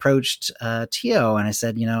I approached Tio and I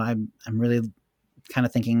said, I'm really kind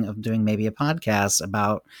of thinking of doing maybe a podcast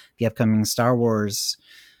about the upcoming Star Wars,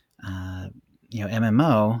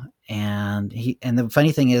 MMO. And the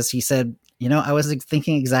funny thing is, he said, I was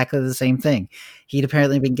thinking exactly the same thing. He'd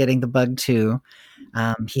apparently been getting the bug too.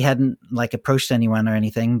 He hadn't like approached anyone or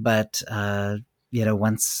anything, but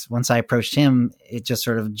once I approached him, it just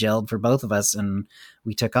sort of gelled for both of us, and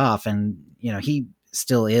we took off. And he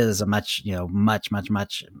still is a much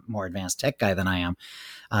much more advanced tech guy than I am.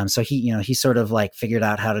 So he sort of like figured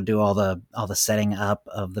out how to do all the setting up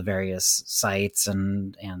of the various sites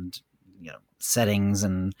and settings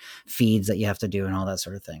and feeds that you have to do and all that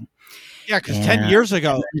sort of thing. Yeah, because 10 years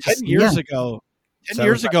ago, it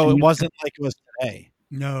wasn't like it was today.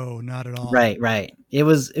 No, not at all. Right. It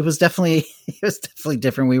was definitely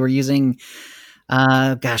different. We were using,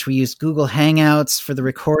 we used Google Hangouts for the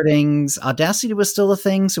recordings. Audacity was still a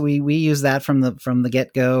thing, so we used that from the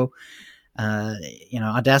get go.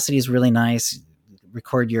 Audacity is really nice.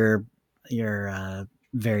 Record your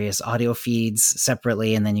various audio feeds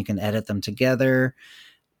separately, and then you can edit them together.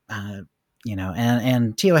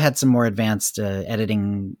 And Tio had some more advanced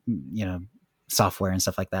editing, software and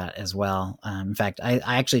stuff like that as well. In fact, I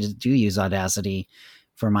actually do use Audacity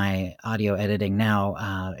for my audio editing now,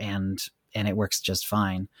 and it works just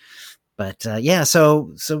fine. But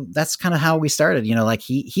so that's kind of how we started. Like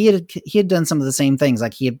he had done some of the same things.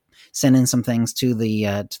 Like he had sent in some things to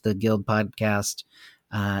the Guild podcast,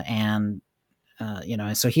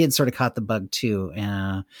 so he had sort of caught the bug too,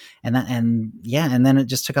 and then it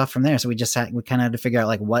just took off from there. So we kind of had to figure out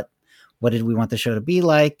like what did we want the show to be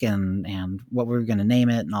like, and what we were going to name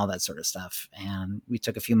it, and all that sort of stuff. And we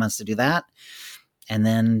took a few months to do that, and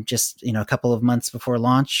then just a couple of months before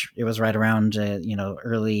launch, it was right around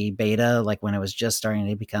early beta, like when it was just starting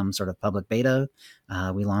to become sort of public beta.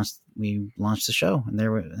 We launched the show,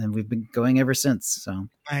 and we've been going ever since. So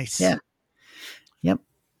nice, yeah, yep.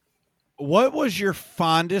 What was your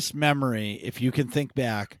fondest memory, if you can think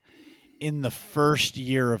back, in the first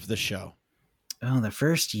year of the show? Oh, the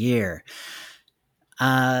first year.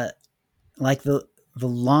 Like the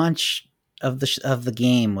launch of the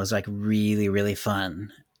game was like really, really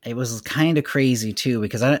fun. It was kind of crazy too,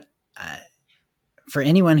 because for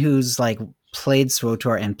anyone who's like played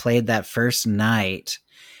SWTOR and played that first night,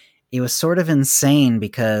 it was sort of insane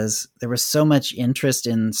because there was so much interest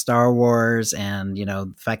in Star Wars and, you know,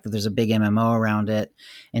 the fact that there's a big MMO around it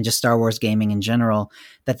and just Star Wars gaming in general,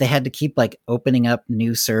 that they had to keep like opening up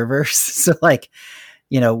new servers. So like,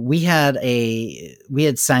 you know, we had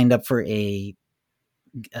signed up for a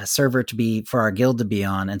server to be for our guild to be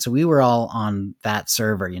on. And so we were all on that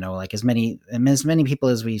server, you know, like as many people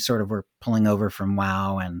as we sort of were pulling over from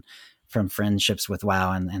WoW and from friendships with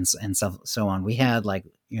WoW and so on. We had like,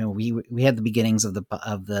 you know, we had the beginnings of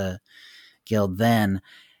the guild then.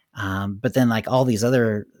 But then like all these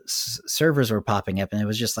other servers were popping up and it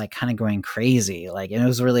was just like kind of going crazy. Like, and it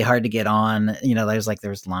was really hard to get on, you know, there's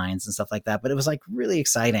lines and stuff like that, but it was like really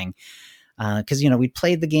exciting. Cause you know, we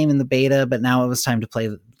played the game in the beta, but now it was time to play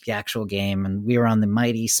the actual game. And we were on the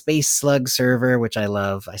mighty Space Slug server, which I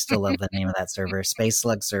love. I still love the name of that server, Space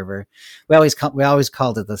Slug server. We always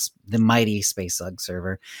called it the mighty Space Slug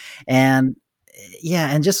server. And yeah,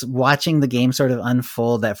 and just watching the game sort of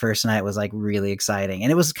unfold that first night was like really exciting.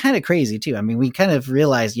 And it was kind of crazy too. I mean, we kind of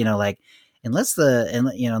realized, you know, like unless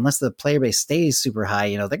the player base stays super high,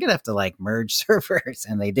 you know, they're gonna have to like merge servers,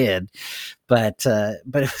 and they did. But it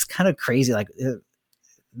was kind of crazy. Like the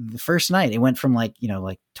first night, it went from like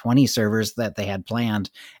 20 servers that they had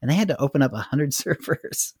planned, and they had to open up 100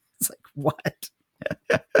 servers. It's like what?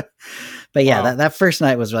 But yeah, wow. that first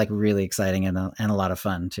night was like really exciting and a lot of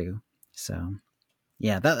fun too. So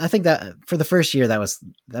yeah, I think that for the first year, that was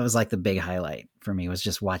like the big highlight for me, was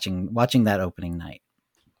just watching that opening night.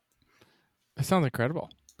 That sounds incredible.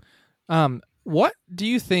 What do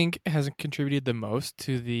you think has contributed the most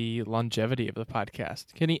to the longevity of the podcast?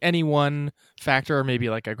 Any one factor, or maybe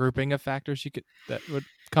like a grouping of factors that would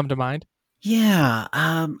come to mind? Yeah,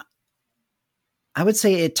 I would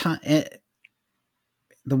say the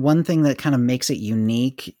one thing that kind of makes it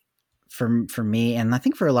unique for me, and I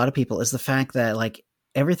think for a lot of people, is the fact that like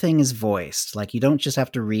everything is voiced. Like you don't just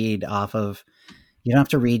have to read you don't have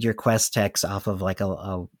to read your quest text off of like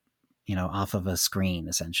off of a screen,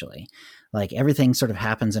 essentially. Like everything sort of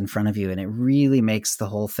happens in front of you, and it really makes the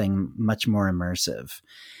whole thing much more immersive.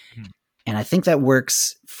 Mm-hmm. And I think that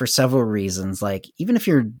works for several reasons. Like even if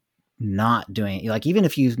you're not doing, like even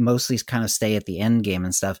if you mostly kind of stay at the end game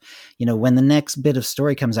and stuff, you know, when the next bit of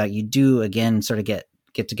story comes out, you do again sort of get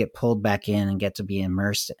pulled back in and get to be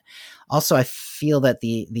immersed. Also, I feel that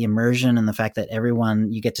the immersion and the fact that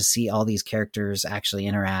you get to see all these characters actually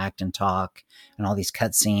interact and talk, and all these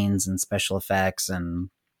cutscenes and special effects and,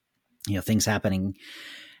 you know, things happening.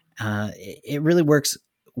 It really works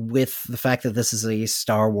with the fact that this is a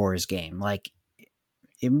Star Wars game. Like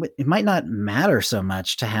it might not matter so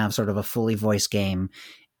much to have sort of a fully voiced game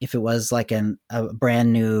if it was like a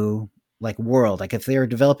brand new like world. Like if they were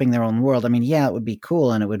developing their own world, I mean, yeah, it would be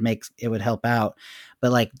cool and it would help out.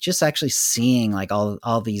 But like just actually seeing like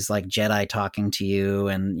all these like Jedi talking to you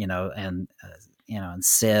and, and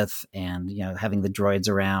Sith and, having the droids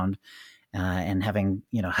around and having,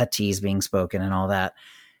 Huttese being spoken and all that,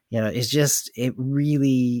 it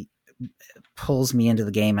really pulls me into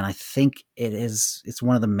the game. And I think it's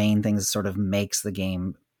one of the main things that sort of makes the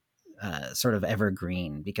game sort of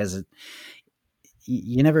evergreen, because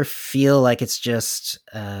you never feel like it's just,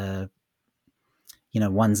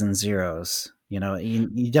 ones and zeros.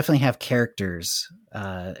 You definitely have characters,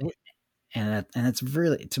 and it's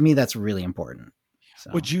really, to me, that's really important.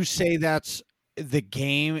 So. Would you say that's the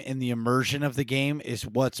game and the immersion of the game is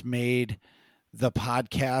what's made the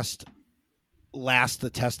podcast last the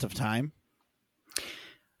test of time?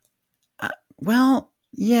 Well,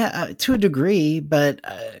 yeah, to a degree, but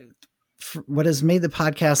what has made the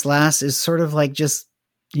podcast last is sort of like just,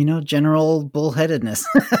 general bullheadedness.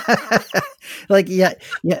 Like, yeah.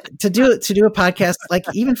 To do a podcast, like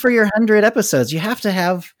even for your 100 episodes, you have to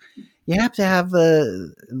have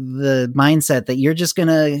the mindset that you're just going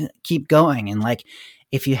to keep going. And like,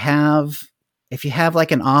 if you have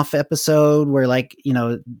like an off episode where like,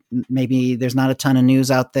 maybe there's not a ton of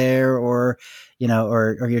news out there, or,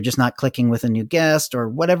 or you're just not clicking with a new guest or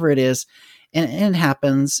whatever it is. And it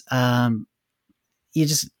happens.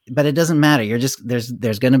 But it doesn't matter. You're just,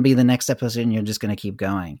 there's going to be the next episode and you're just going to keep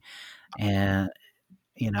going. And,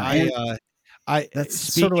 that's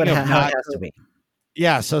sort of how it has to be.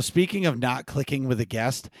 Yeah. So speaking of not clicking with a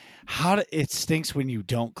guest, it stinks when you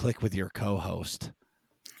don't click with your co-host.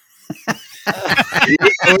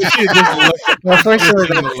 Fortunately,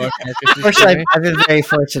 I've been very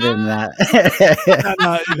fortunate in that.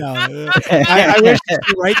 I wish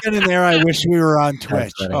right then and there, I wish we were on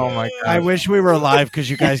Twitch. Oh my God. I wish we were live because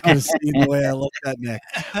you guys could have seen the way I looked at Nick.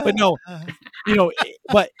 But no,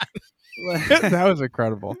 but That was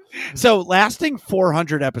incredible. So lasting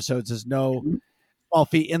 400 episodes is no small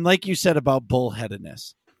feat. And like you said about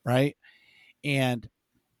bullheadedness, right? And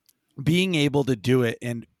being able to do it.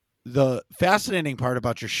 And the fascinating part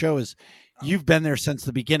about your show is you've been there since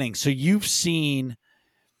the beginning. So you've seen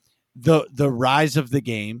the rise of the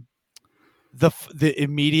game, the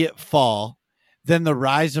immediate fall, then the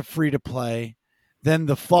rise of free to play, then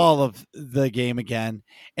the fall of the game again,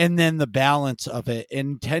 and then the balance of it.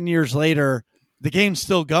 And 10 years later, the game's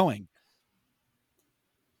still going.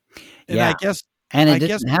 And Yeah. I guess, And it I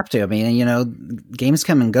didn't have to. I mean, you know, games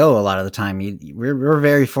come and go a lot of the time. We're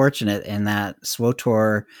very fortunate in that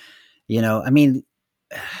SWTOR, you know, I mean,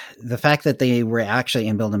 the fact that they were actually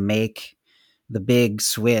able to make the big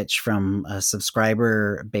switch from a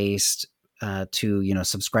subscriber based to, you know,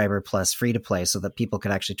 subscriber plus free to play so that people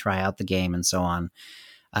could actually try out the game and so on.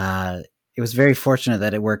 It was very fortunate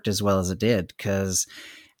that it worked as well as it did, because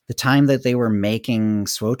the time that they were making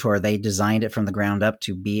SWTOR, they designed it from the ground up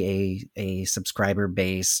to be a subscriber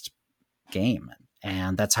based game.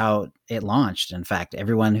 And that's how it launched. In fact,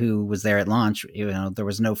 everyone who was there at launch, you know, there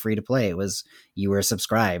was no free to play. It was, you were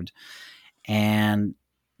subscribed.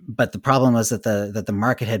 But the problem was that the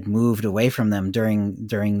market had moved away from them during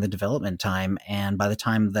the development time. And by the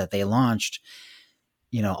time that they launched,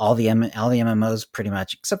 you know, all the MMOs pretty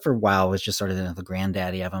much, except for WoW, was just sort of the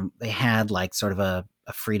granddaddy of them. They had like sort of a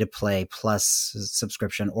free to play plus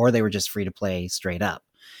subscription, or they were just free to play straight up.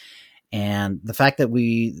 And the fact that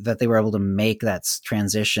they were able to make that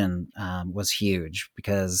transition was huge,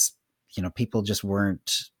 because, you know, people just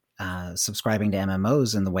weren't subscribing to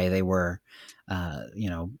MMOs in the way they were, you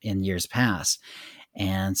know, in years past.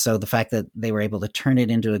 And so the fact that they were able to turn it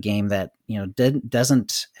into a game that, you know,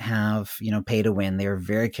 doesn't have, you know, pay to win, they were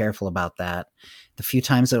very careful about that. The few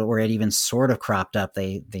times that where it even sort of cropped up,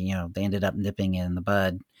 they ended up nipping it in the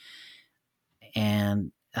bud.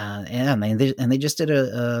 And they just did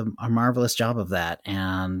a marvelous job of that.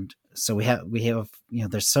 And so we have, you know,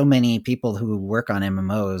 there's so many people who work on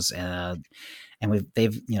MMOs, and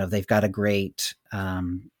they've got a great,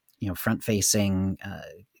 you know, front facing,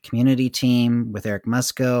 community team with Eric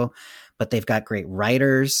Musco, but they've got great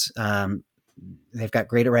writers. They've got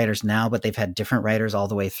great writers now, but they've had different writers all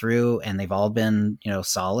the way through, and they've all been, you know,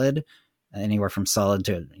 solid, anywhere from solid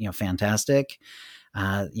to, you know, fantastic.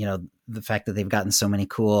 You know, the fact that they've gotten so many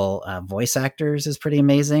cool voice actors is pretty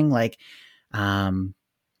amazing. For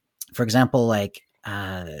example, like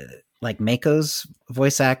Mako's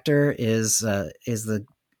voice actor is the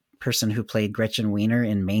person who played Gretchen Wiener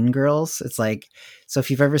in Mean Girls. It's like, so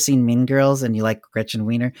if you've ever seen Mean Girls and you like Gretchen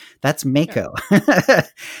Wiener, that's Mako.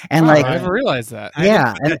 And I never realized that.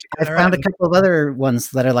 Yeah, and I found a couple of other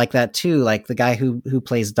ones that are like that too. Like the guy who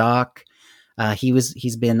plays Doc.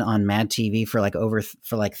 He's been on Mad TV for like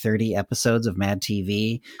 30 episodes of Mad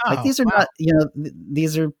TV. Like these are not, you know,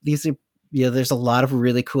 these are, you know, there's a lot of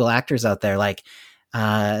really cool actors out there. Like,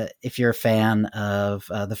 if you're a fan of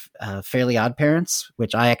the Fairly Odd Parents,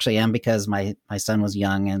 which I actually am, because my son was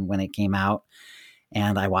young and when it came out,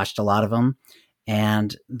 and I watched a lot of them.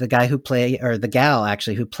 And the gal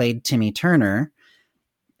actually who played Timmy Turner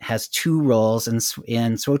has two roles in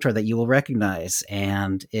SWTOR that you will recognize,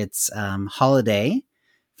 and it's Holiday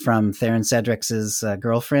from Theron Cedric's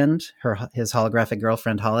girlfriend, his holographic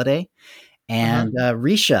girlfriend Holiday, and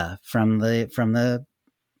Risha from the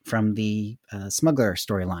Smuggler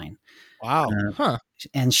storyline. wow.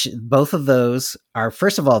 And both of those are,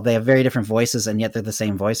 first of all, they have very different voices, and yet they're the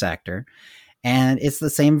same voice actor. And it's the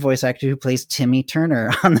same voice actor who plays Timmy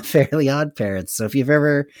Turner on the Fairly Odd Parents. So if you've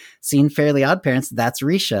ever seen Fairly Odd Parents, that's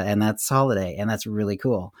Risha and that's Holiday, and that's really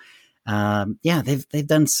cool. Yeah,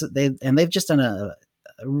 they've just done a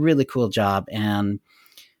really cool job. And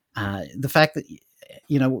the fact that,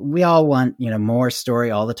 you know, we all want, you know, more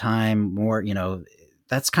story all the time, more, you know,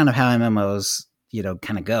 that's kind of how MMOs, you know,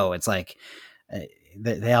 kind of go. It's like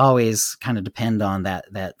they always kind of depend on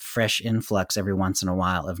that fresh influx every once in a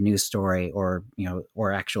while of new story, or, you know,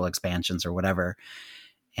 or actual expansions or whatever.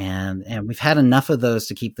 And we've had enough of those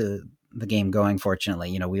to keep the game going. Fortunately,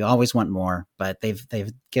 you know, we always want more, but they've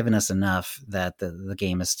given us enough that the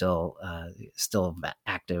game is still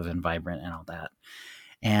active and vibrant and all that.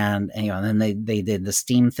 And you know, and then they did the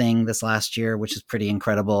Steam thing this last year, which is pretty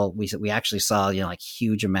incredible. We actually saw, you know, like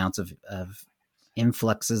huge amounts of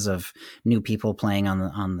influxes of new people playing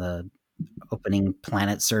on the opening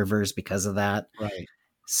Planet servers because of that. Right.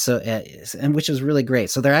 So, and which is really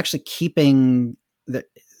great. So they're actually keeping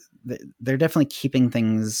they're definitely keeping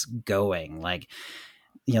things going. Like,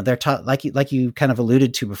 you know, they're like you kind of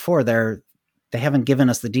alluded to before, they're they haven't given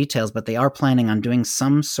us the details, but they are planning on doing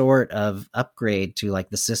some sort of upgrade to like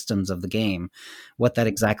the systems of the game. What that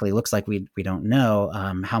exactly looks like, we don't know.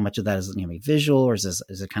 How much of that is going to be visual, or is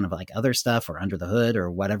it kind of like other stuff, or under the hood, or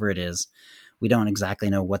whatever it is? We don't exactly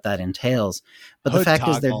know what that entails. But Hood the fact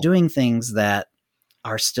is, they're toggle. doing things that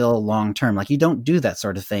are still long term. Like, you don't do that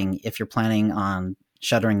sort of thing if you're planning on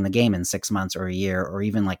shuttering the game in 6 months or a year or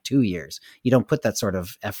even like 2 years. You don't put that sort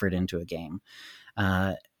of effort into a game.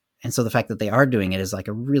 And so the fact that they are doing it is like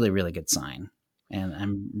a really, really good sign. And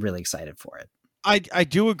I'm really excited for it. I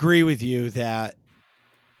do agree with you that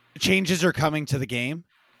changes are coming to the game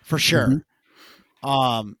for sure.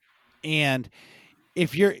 Mm-hmm. And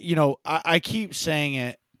if you're, I keep saying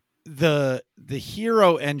it, the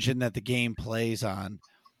hero engine that the game plays on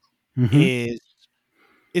Mm-hmm.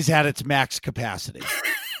 is at its max capacity.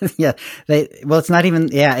 Yeah. It's not even,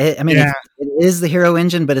 it is the hero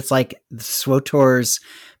engine, but it's like SWTOR's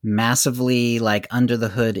massively like under the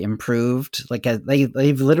hood improved. Like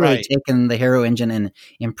they've literally taken the hero engine and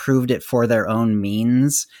improved it for their own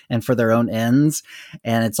means and for their own ends.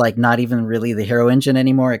 And it's like not even really the hero engine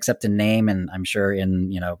anymore, except in name. And I'm sure in,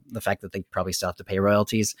 the fact that they probably still have to pay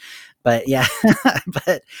royalties, but yeah,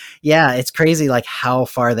 it's crazy. Like how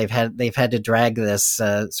far they've had to drag this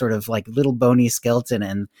sort of like little bony skeleton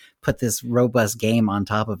and put this robust game on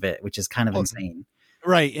top of it, which is kind of insane.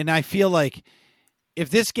 Right. And I feel like if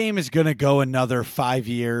this game is going to go another 5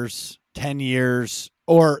 years, 10 years,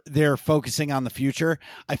 or they're focusing on the future,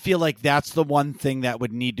 I feel like that's the one thing that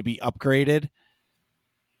would need to be upgraded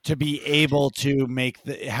to be able to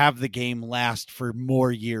have the game last for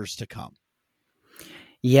more years to come.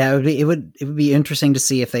 Yeah, it would be interesting to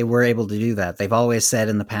see if they were able to do that. They've always said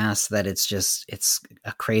in the past that it's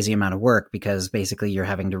a crazy amount of work, because basically you're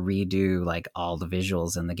having to redo like all the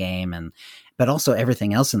visuals in the game, but also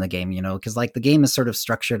everything else in the game, because like the game is sort of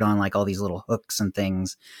structured on like all these little hooks and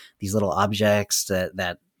things, these little objects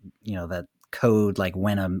that code like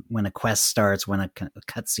when a quest starts, when a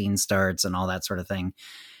cutscene starts, and all that sort of thing.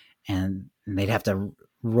 And they'd have to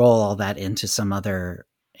roll all that into some other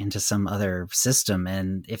system.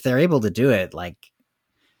 And if they're able to do it, like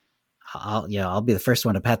I'll be the first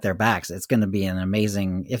one to pat their backs. It's going to be an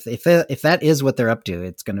amazing, if that is what they're up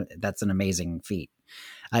to, that's an amazing feat.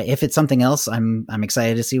 If it's something else, I'm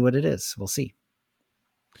excited to see what it is. We'll see.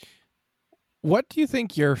 What do you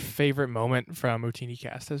think your favorite moment from Utini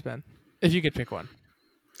Cast has been, if you could pick one?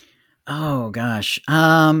 Oh gosh.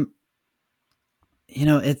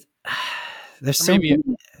 There's so maybe many,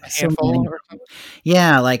 a handful or something?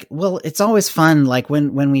 Yeah, it's always fun. Like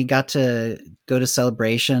when we got to go to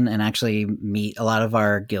Celebration and actually meet a lot of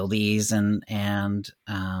our guildies and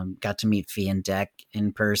got to meet Fee and Deck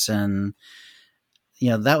in person.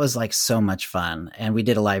 That was like so much fun. And we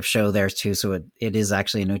did a live show there too. So it is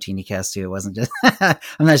actually an Utini Cast too. It wasn't just,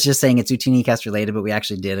 I'm not just saying it's Utini Cast related, but we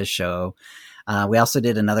actually did a show. We also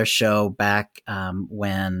did another show back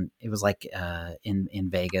when it was like in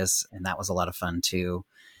Vegas, and that was a lot of fun too.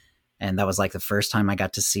 And that was like the first time I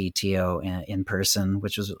got to see Tio in person,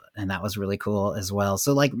 and that was really cool as well.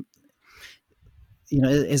 So like,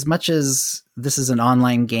 as much as this is an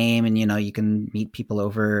online game and, you can meet people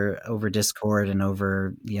over Discord and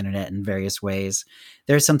over the internet in various ways,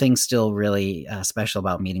 there's something still really special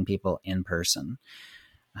about meeting people in person.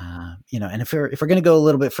 And if we're going to go a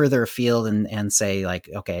little bit further afield and say like,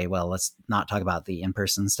 okay, well, let's not talk about the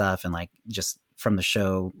in-person stuff and like just from the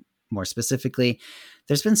show more specifically,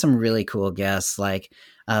 there's been some really cool guests. Like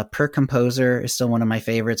Per Composer is still one of my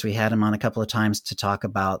favorites. We had him on a couple of times to talk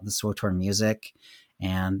about the SWTOR music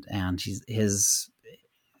and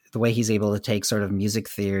the way he's able to take sort of music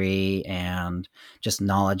theory and just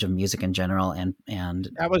knowledge of music in general and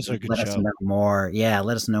that was a good show. Us know more. Yeah.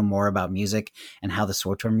 Let us know more about music and how the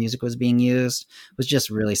SWTOR music was being used. It was just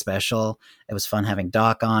really special. It was fun having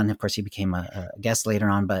Doc on. Of course, he became a guest later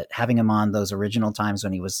on, but having him on those original times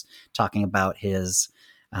when he was talking about his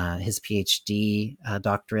PhD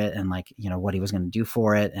doctorate and like, what he was going to do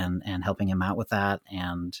for it and helping him out with that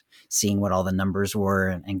and seeing what all the numbers were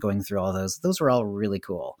and going through all those were all really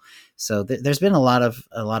cool. So there's been a lot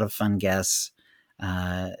of fun guests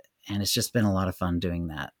and it's just been a lot of fun doing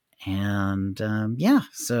that. And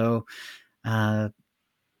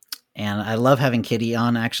and I love having Kitty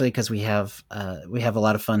on actually, because we have a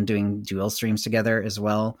lot of fun doing dual streams together as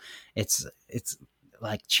well. It's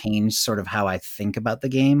like changed sort of how I think about the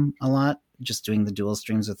game a lot. Just doing the dual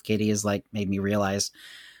streams with Kitty has like made me realize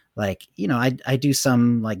like, I do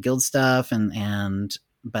some like guild stuff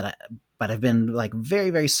but I've been like very,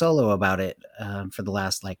 very solo about it for the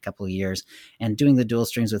last like couple of years, and doing the dual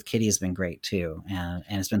streams with Kitty has been great too. And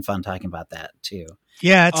it's been fun talking about that too.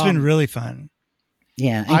 Yeah, it's been really fun.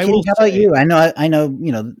 Yeah. And I Kitty, will how about say- you? I know,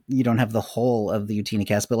 you don't have the whole of the Utini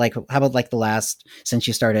cast, but like, how about like the last, since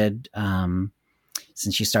you started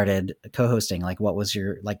co-hosting, like what was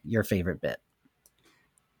your favorite bit?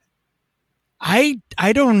 I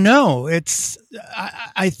don't know.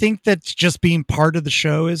 I think that just being part of the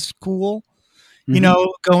show is cool. You Mhm.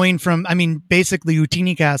 know, going from, I mean, basically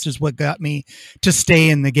Utini cast is what got me to stay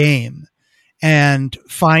in the game, and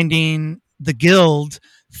finding the guild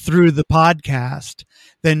through the podcast,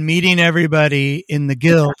 then meeting everybody in the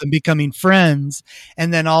guild and becoming friends.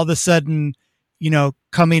 And then all of a sudden,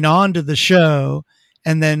 coming on to the show,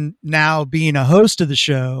 and then now being a host of the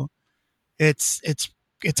show, it's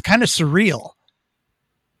kind of surreal.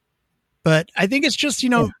 But I think it's just,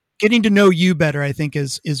 getting to know you better, I think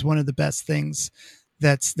is one of the best things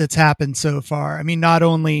that's happened so far. I mean, not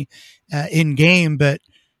only in game, but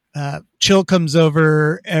Chill comes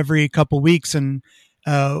over every couple weeks, and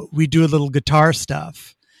we do a little guitar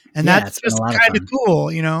stuff, and Yeah, that's it's been just a lot of kind of fun.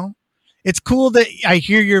 cool. It's cool that I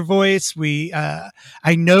hear your voice.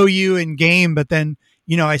 I know you in game, but then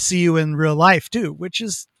I see you in real life too, which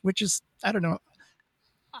is I don't know.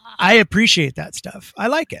 I appreciate that stuff. I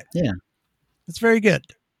like it. Yeah. It's very good.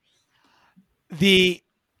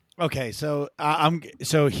 Okay, so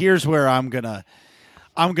so here's where I'm gonna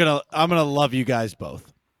love you guys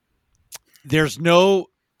both. There's no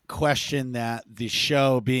question that the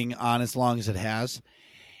show being on as long as it has,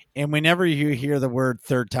 and whenever you hear the word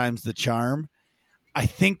third time's the charm, I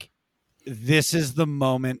think this is the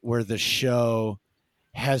moment where the show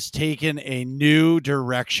has taken a new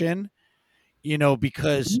direction,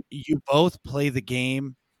 because you both play the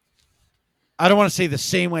game. I don't want to say the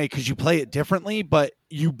same way because you play it differently, but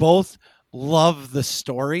you both love the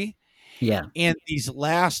story. Yeah. And these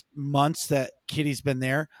last months that Kitty's been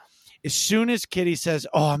there, as soon as Kitty says,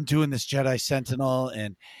 "Oh, I'm doing this Jedi Sentinel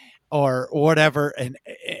or whatever, and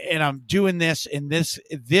I'm doing this," and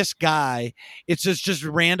this guy, it's just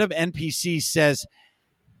random NPC says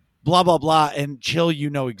blah blah blah, and Chill,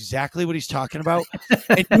 exactly what he's talking about,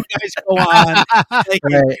 and you guys go on like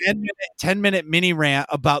Right. a 10-minute mini rant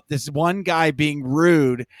about this one guy being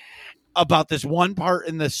rude about this one part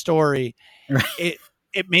in the story. Right.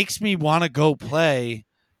 It makes me want to go play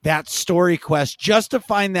that story quest just to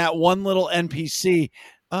find that one little NPC.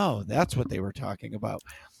 Oh, that's what they were talking about.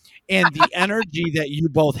 And the energy that you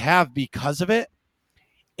both have because of it.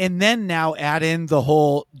 And then now add in the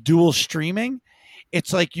whole dual streaming.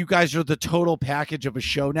 It's like you guys are the total package of a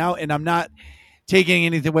show now. And I'm not taking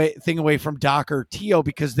anything away from Doc or Tio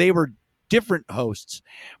because they were different hosts.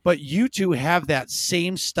 But you two have that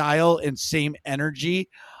same style and same energy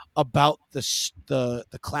about the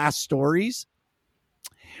class stories,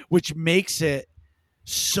 which makes it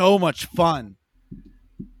so much fun.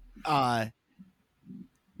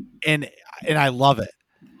 And I love it.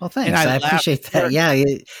 Well, thanks. And I laugh appreciate that. very- Yeah.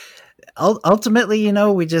 Ultimately,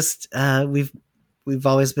 we just we've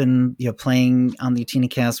always been playing on the Utini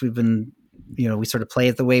cast. We've been we sort of play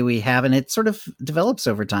it the way we have, and it sort of develops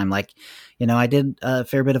over time. Like I did a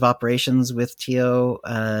fair bit of operations with Tio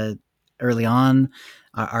early on.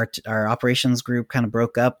 Our operations group kind of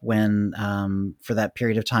broke up when for that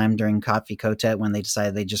period of time during Kot v Kotet when they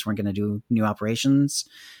decided they just weren't going to do new operations.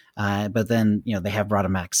 But then they have brought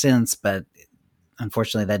them back since, but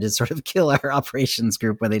unfortunately that did sort of kill our operations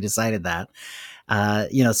group when they decided that.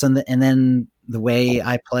 And then the way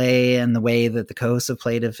I play and the way that the co-hosts have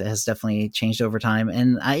played has definitely changed over time.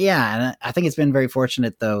 And I think it's been very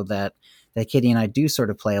fortunate though that Kitty and I do sort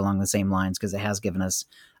of play along the same lines, because it has given us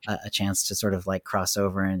a chance to sort of like cross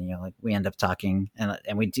over, and like we end up talking, and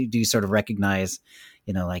we do sort of recognize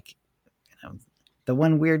the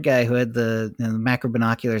one weird guy who had the macro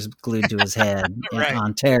binoculars glued to his head Right.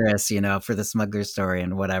 on Terrace, for the smuggler story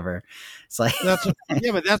and whatever. It's like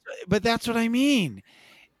but that's what I mean.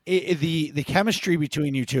 The chemistry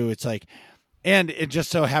between you two, it's like, and it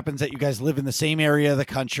just so happens that you guys live in the same area of the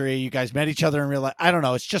country. You guys met each other in real life. I don't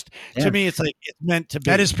know. It's just to me, it's like it's meant to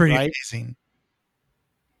be. That is pretty right? amazing.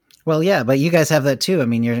 well, yeah, but you guys have that too. I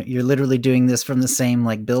mean, you're literally doing this from the same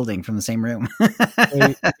building, from the same room,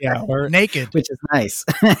 Yeah, or Naked. which is nice.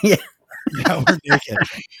 Yeah. Yeah, we're naked.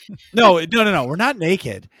 No, we're not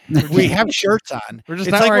naked. We have shirts on. we're just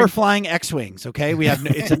It's not like wearing, we're flying X-wings. Okay, we have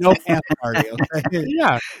it's a no pants party. Okay,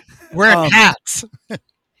 yeah. Wearing hats.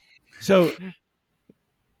 so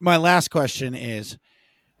my last question is: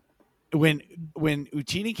 when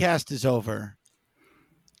Utini Cast is over,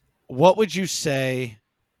 what would you say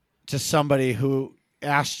to somebody who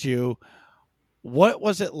asked you, what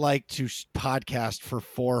was it like to podcast for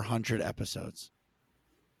 400 episodes?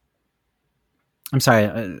 I'm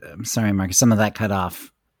sorry, Marcus. Some of that cut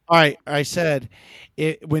off. All right. I said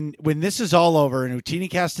when this is all over and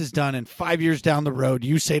UtiniCast is done and 5 years down the road,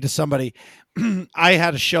 you say to somebody, I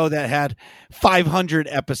had a show that had 500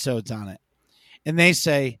 episodes on it. And they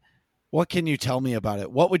say, what can you tell me about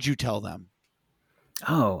it? What would you tell them?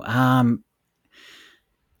 Oh,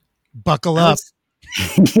 Buckle up.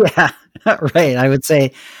 Yeah, right. I would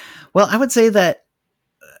say that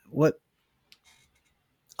what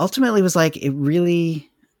ultimately was like, it really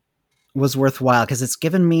was worthwhile because it's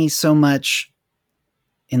given me so much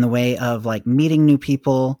in the way of like meeting new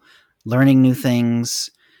people, learning new things,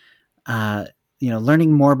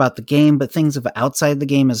 learning more about the game, but things of outside the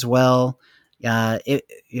game as well.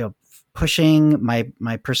 Pushing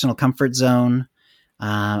my personal comfort zone.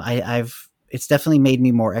 It's definitely made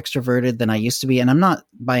me more extroverted than I used to be. And I'm not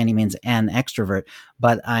by any means an extrovert,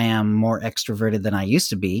 but I am more extroverted than I used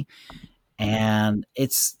to be. And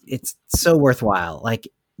it's so worthwhile. Like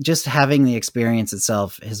just having the experience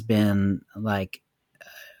itself has been like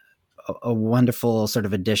a wonderful sort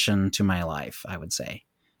of addition to my life, I would say.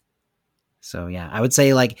 So yeah, I would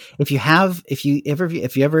say like if you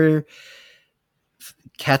ever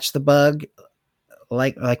catch the bug,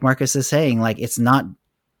 like Marcus is saying, like it's not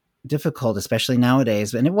difficult, especially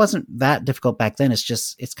nowadays, and it wasn't that difficult back then.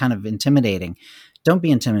 It's kind of intimidating. Don't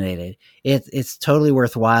be intimidated. It's totally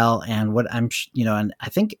worthwhile. And and I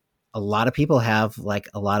think a lot of people have like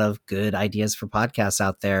a lot of good ideas for podcasts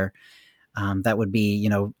out there. That would be,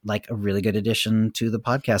 like a really good addition to the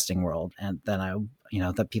podcasting world. And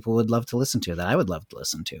that people would love to listen to, that I would love to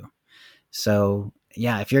listen to. So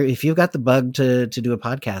yeah, if you've got the bug to do a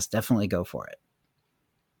podcast, definitely go for it.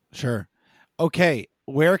 Sure. Okay.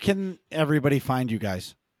 Where can everybody find you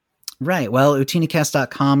guys? Right. Well,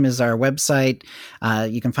 utinicast.com is our website.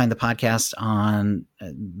 You can find the podcast on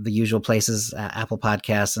the usual places, Apple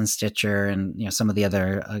Podcasts and Stitcher, and some of the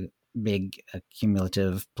other big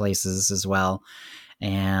cumulative places as well.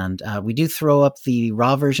 And we do throw up the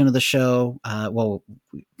raw version of the show. Well,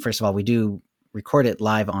 first of all, we do record it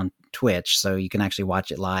live on Twitch, so you can actually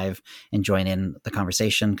watch it live and join in the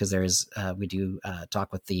conversation, because we do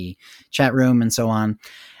talk with the chat room and so on.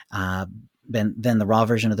 Then the raw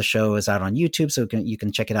version of the show is out on YouTube, so you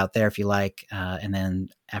can check it out there if you like. And then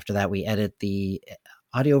after that, we edit the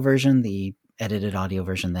audio version. The edited audio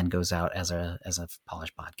version then goes out as a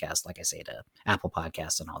polished podcast, like I say, to Apple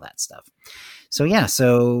Podcasts and all that stuff. So yeah,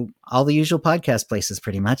 so all the usual podcast places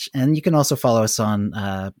pretty much. And you can also follow us on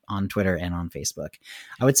Twitter and on Facebook.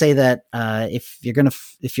 I would say that if you're gonna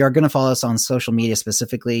follow us on social media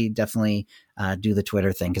specifically, definitely do the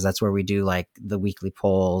Twitter thing, because that's where we do like the weekly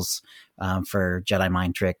polls for Jedi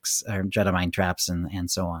mind tricks or Jedi mind traps and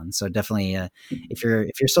so on. So definitely, if you're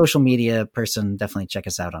a social media person, definitely check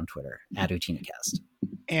us out on Twitter at UtiniCast.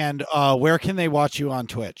 And where can they watch you on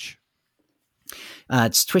Twitch?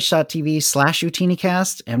 It's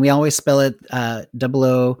twitch.tv/UtiniCast, and we always spell it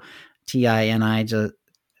OOTINI.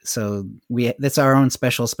 So that's our own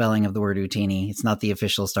special spelling of the word Utini. It's not the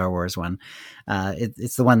official Star Wars one.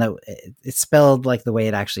 It's the one that it's spelled like the way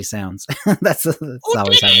it actually sounds. that's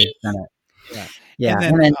always how we've done it. Yeah.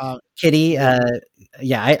 And then Kitty,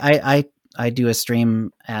 I do a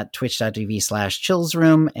stream at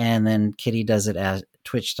twitch.tv/chillsroom, and then Kitty does it at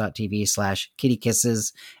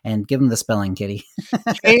twitch.tv/kittykisses, and give them the spelling, Kitty.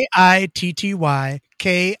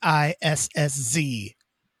 KITTYKISSZ.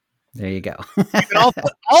 There you go. You can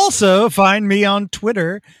also find me on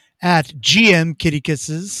Twitter at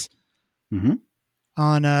GMKittyKisses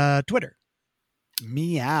on Twitter.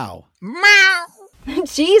 Meow.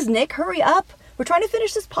 Jeez, Nick, hurry up. We're trying to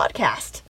finish this podcast.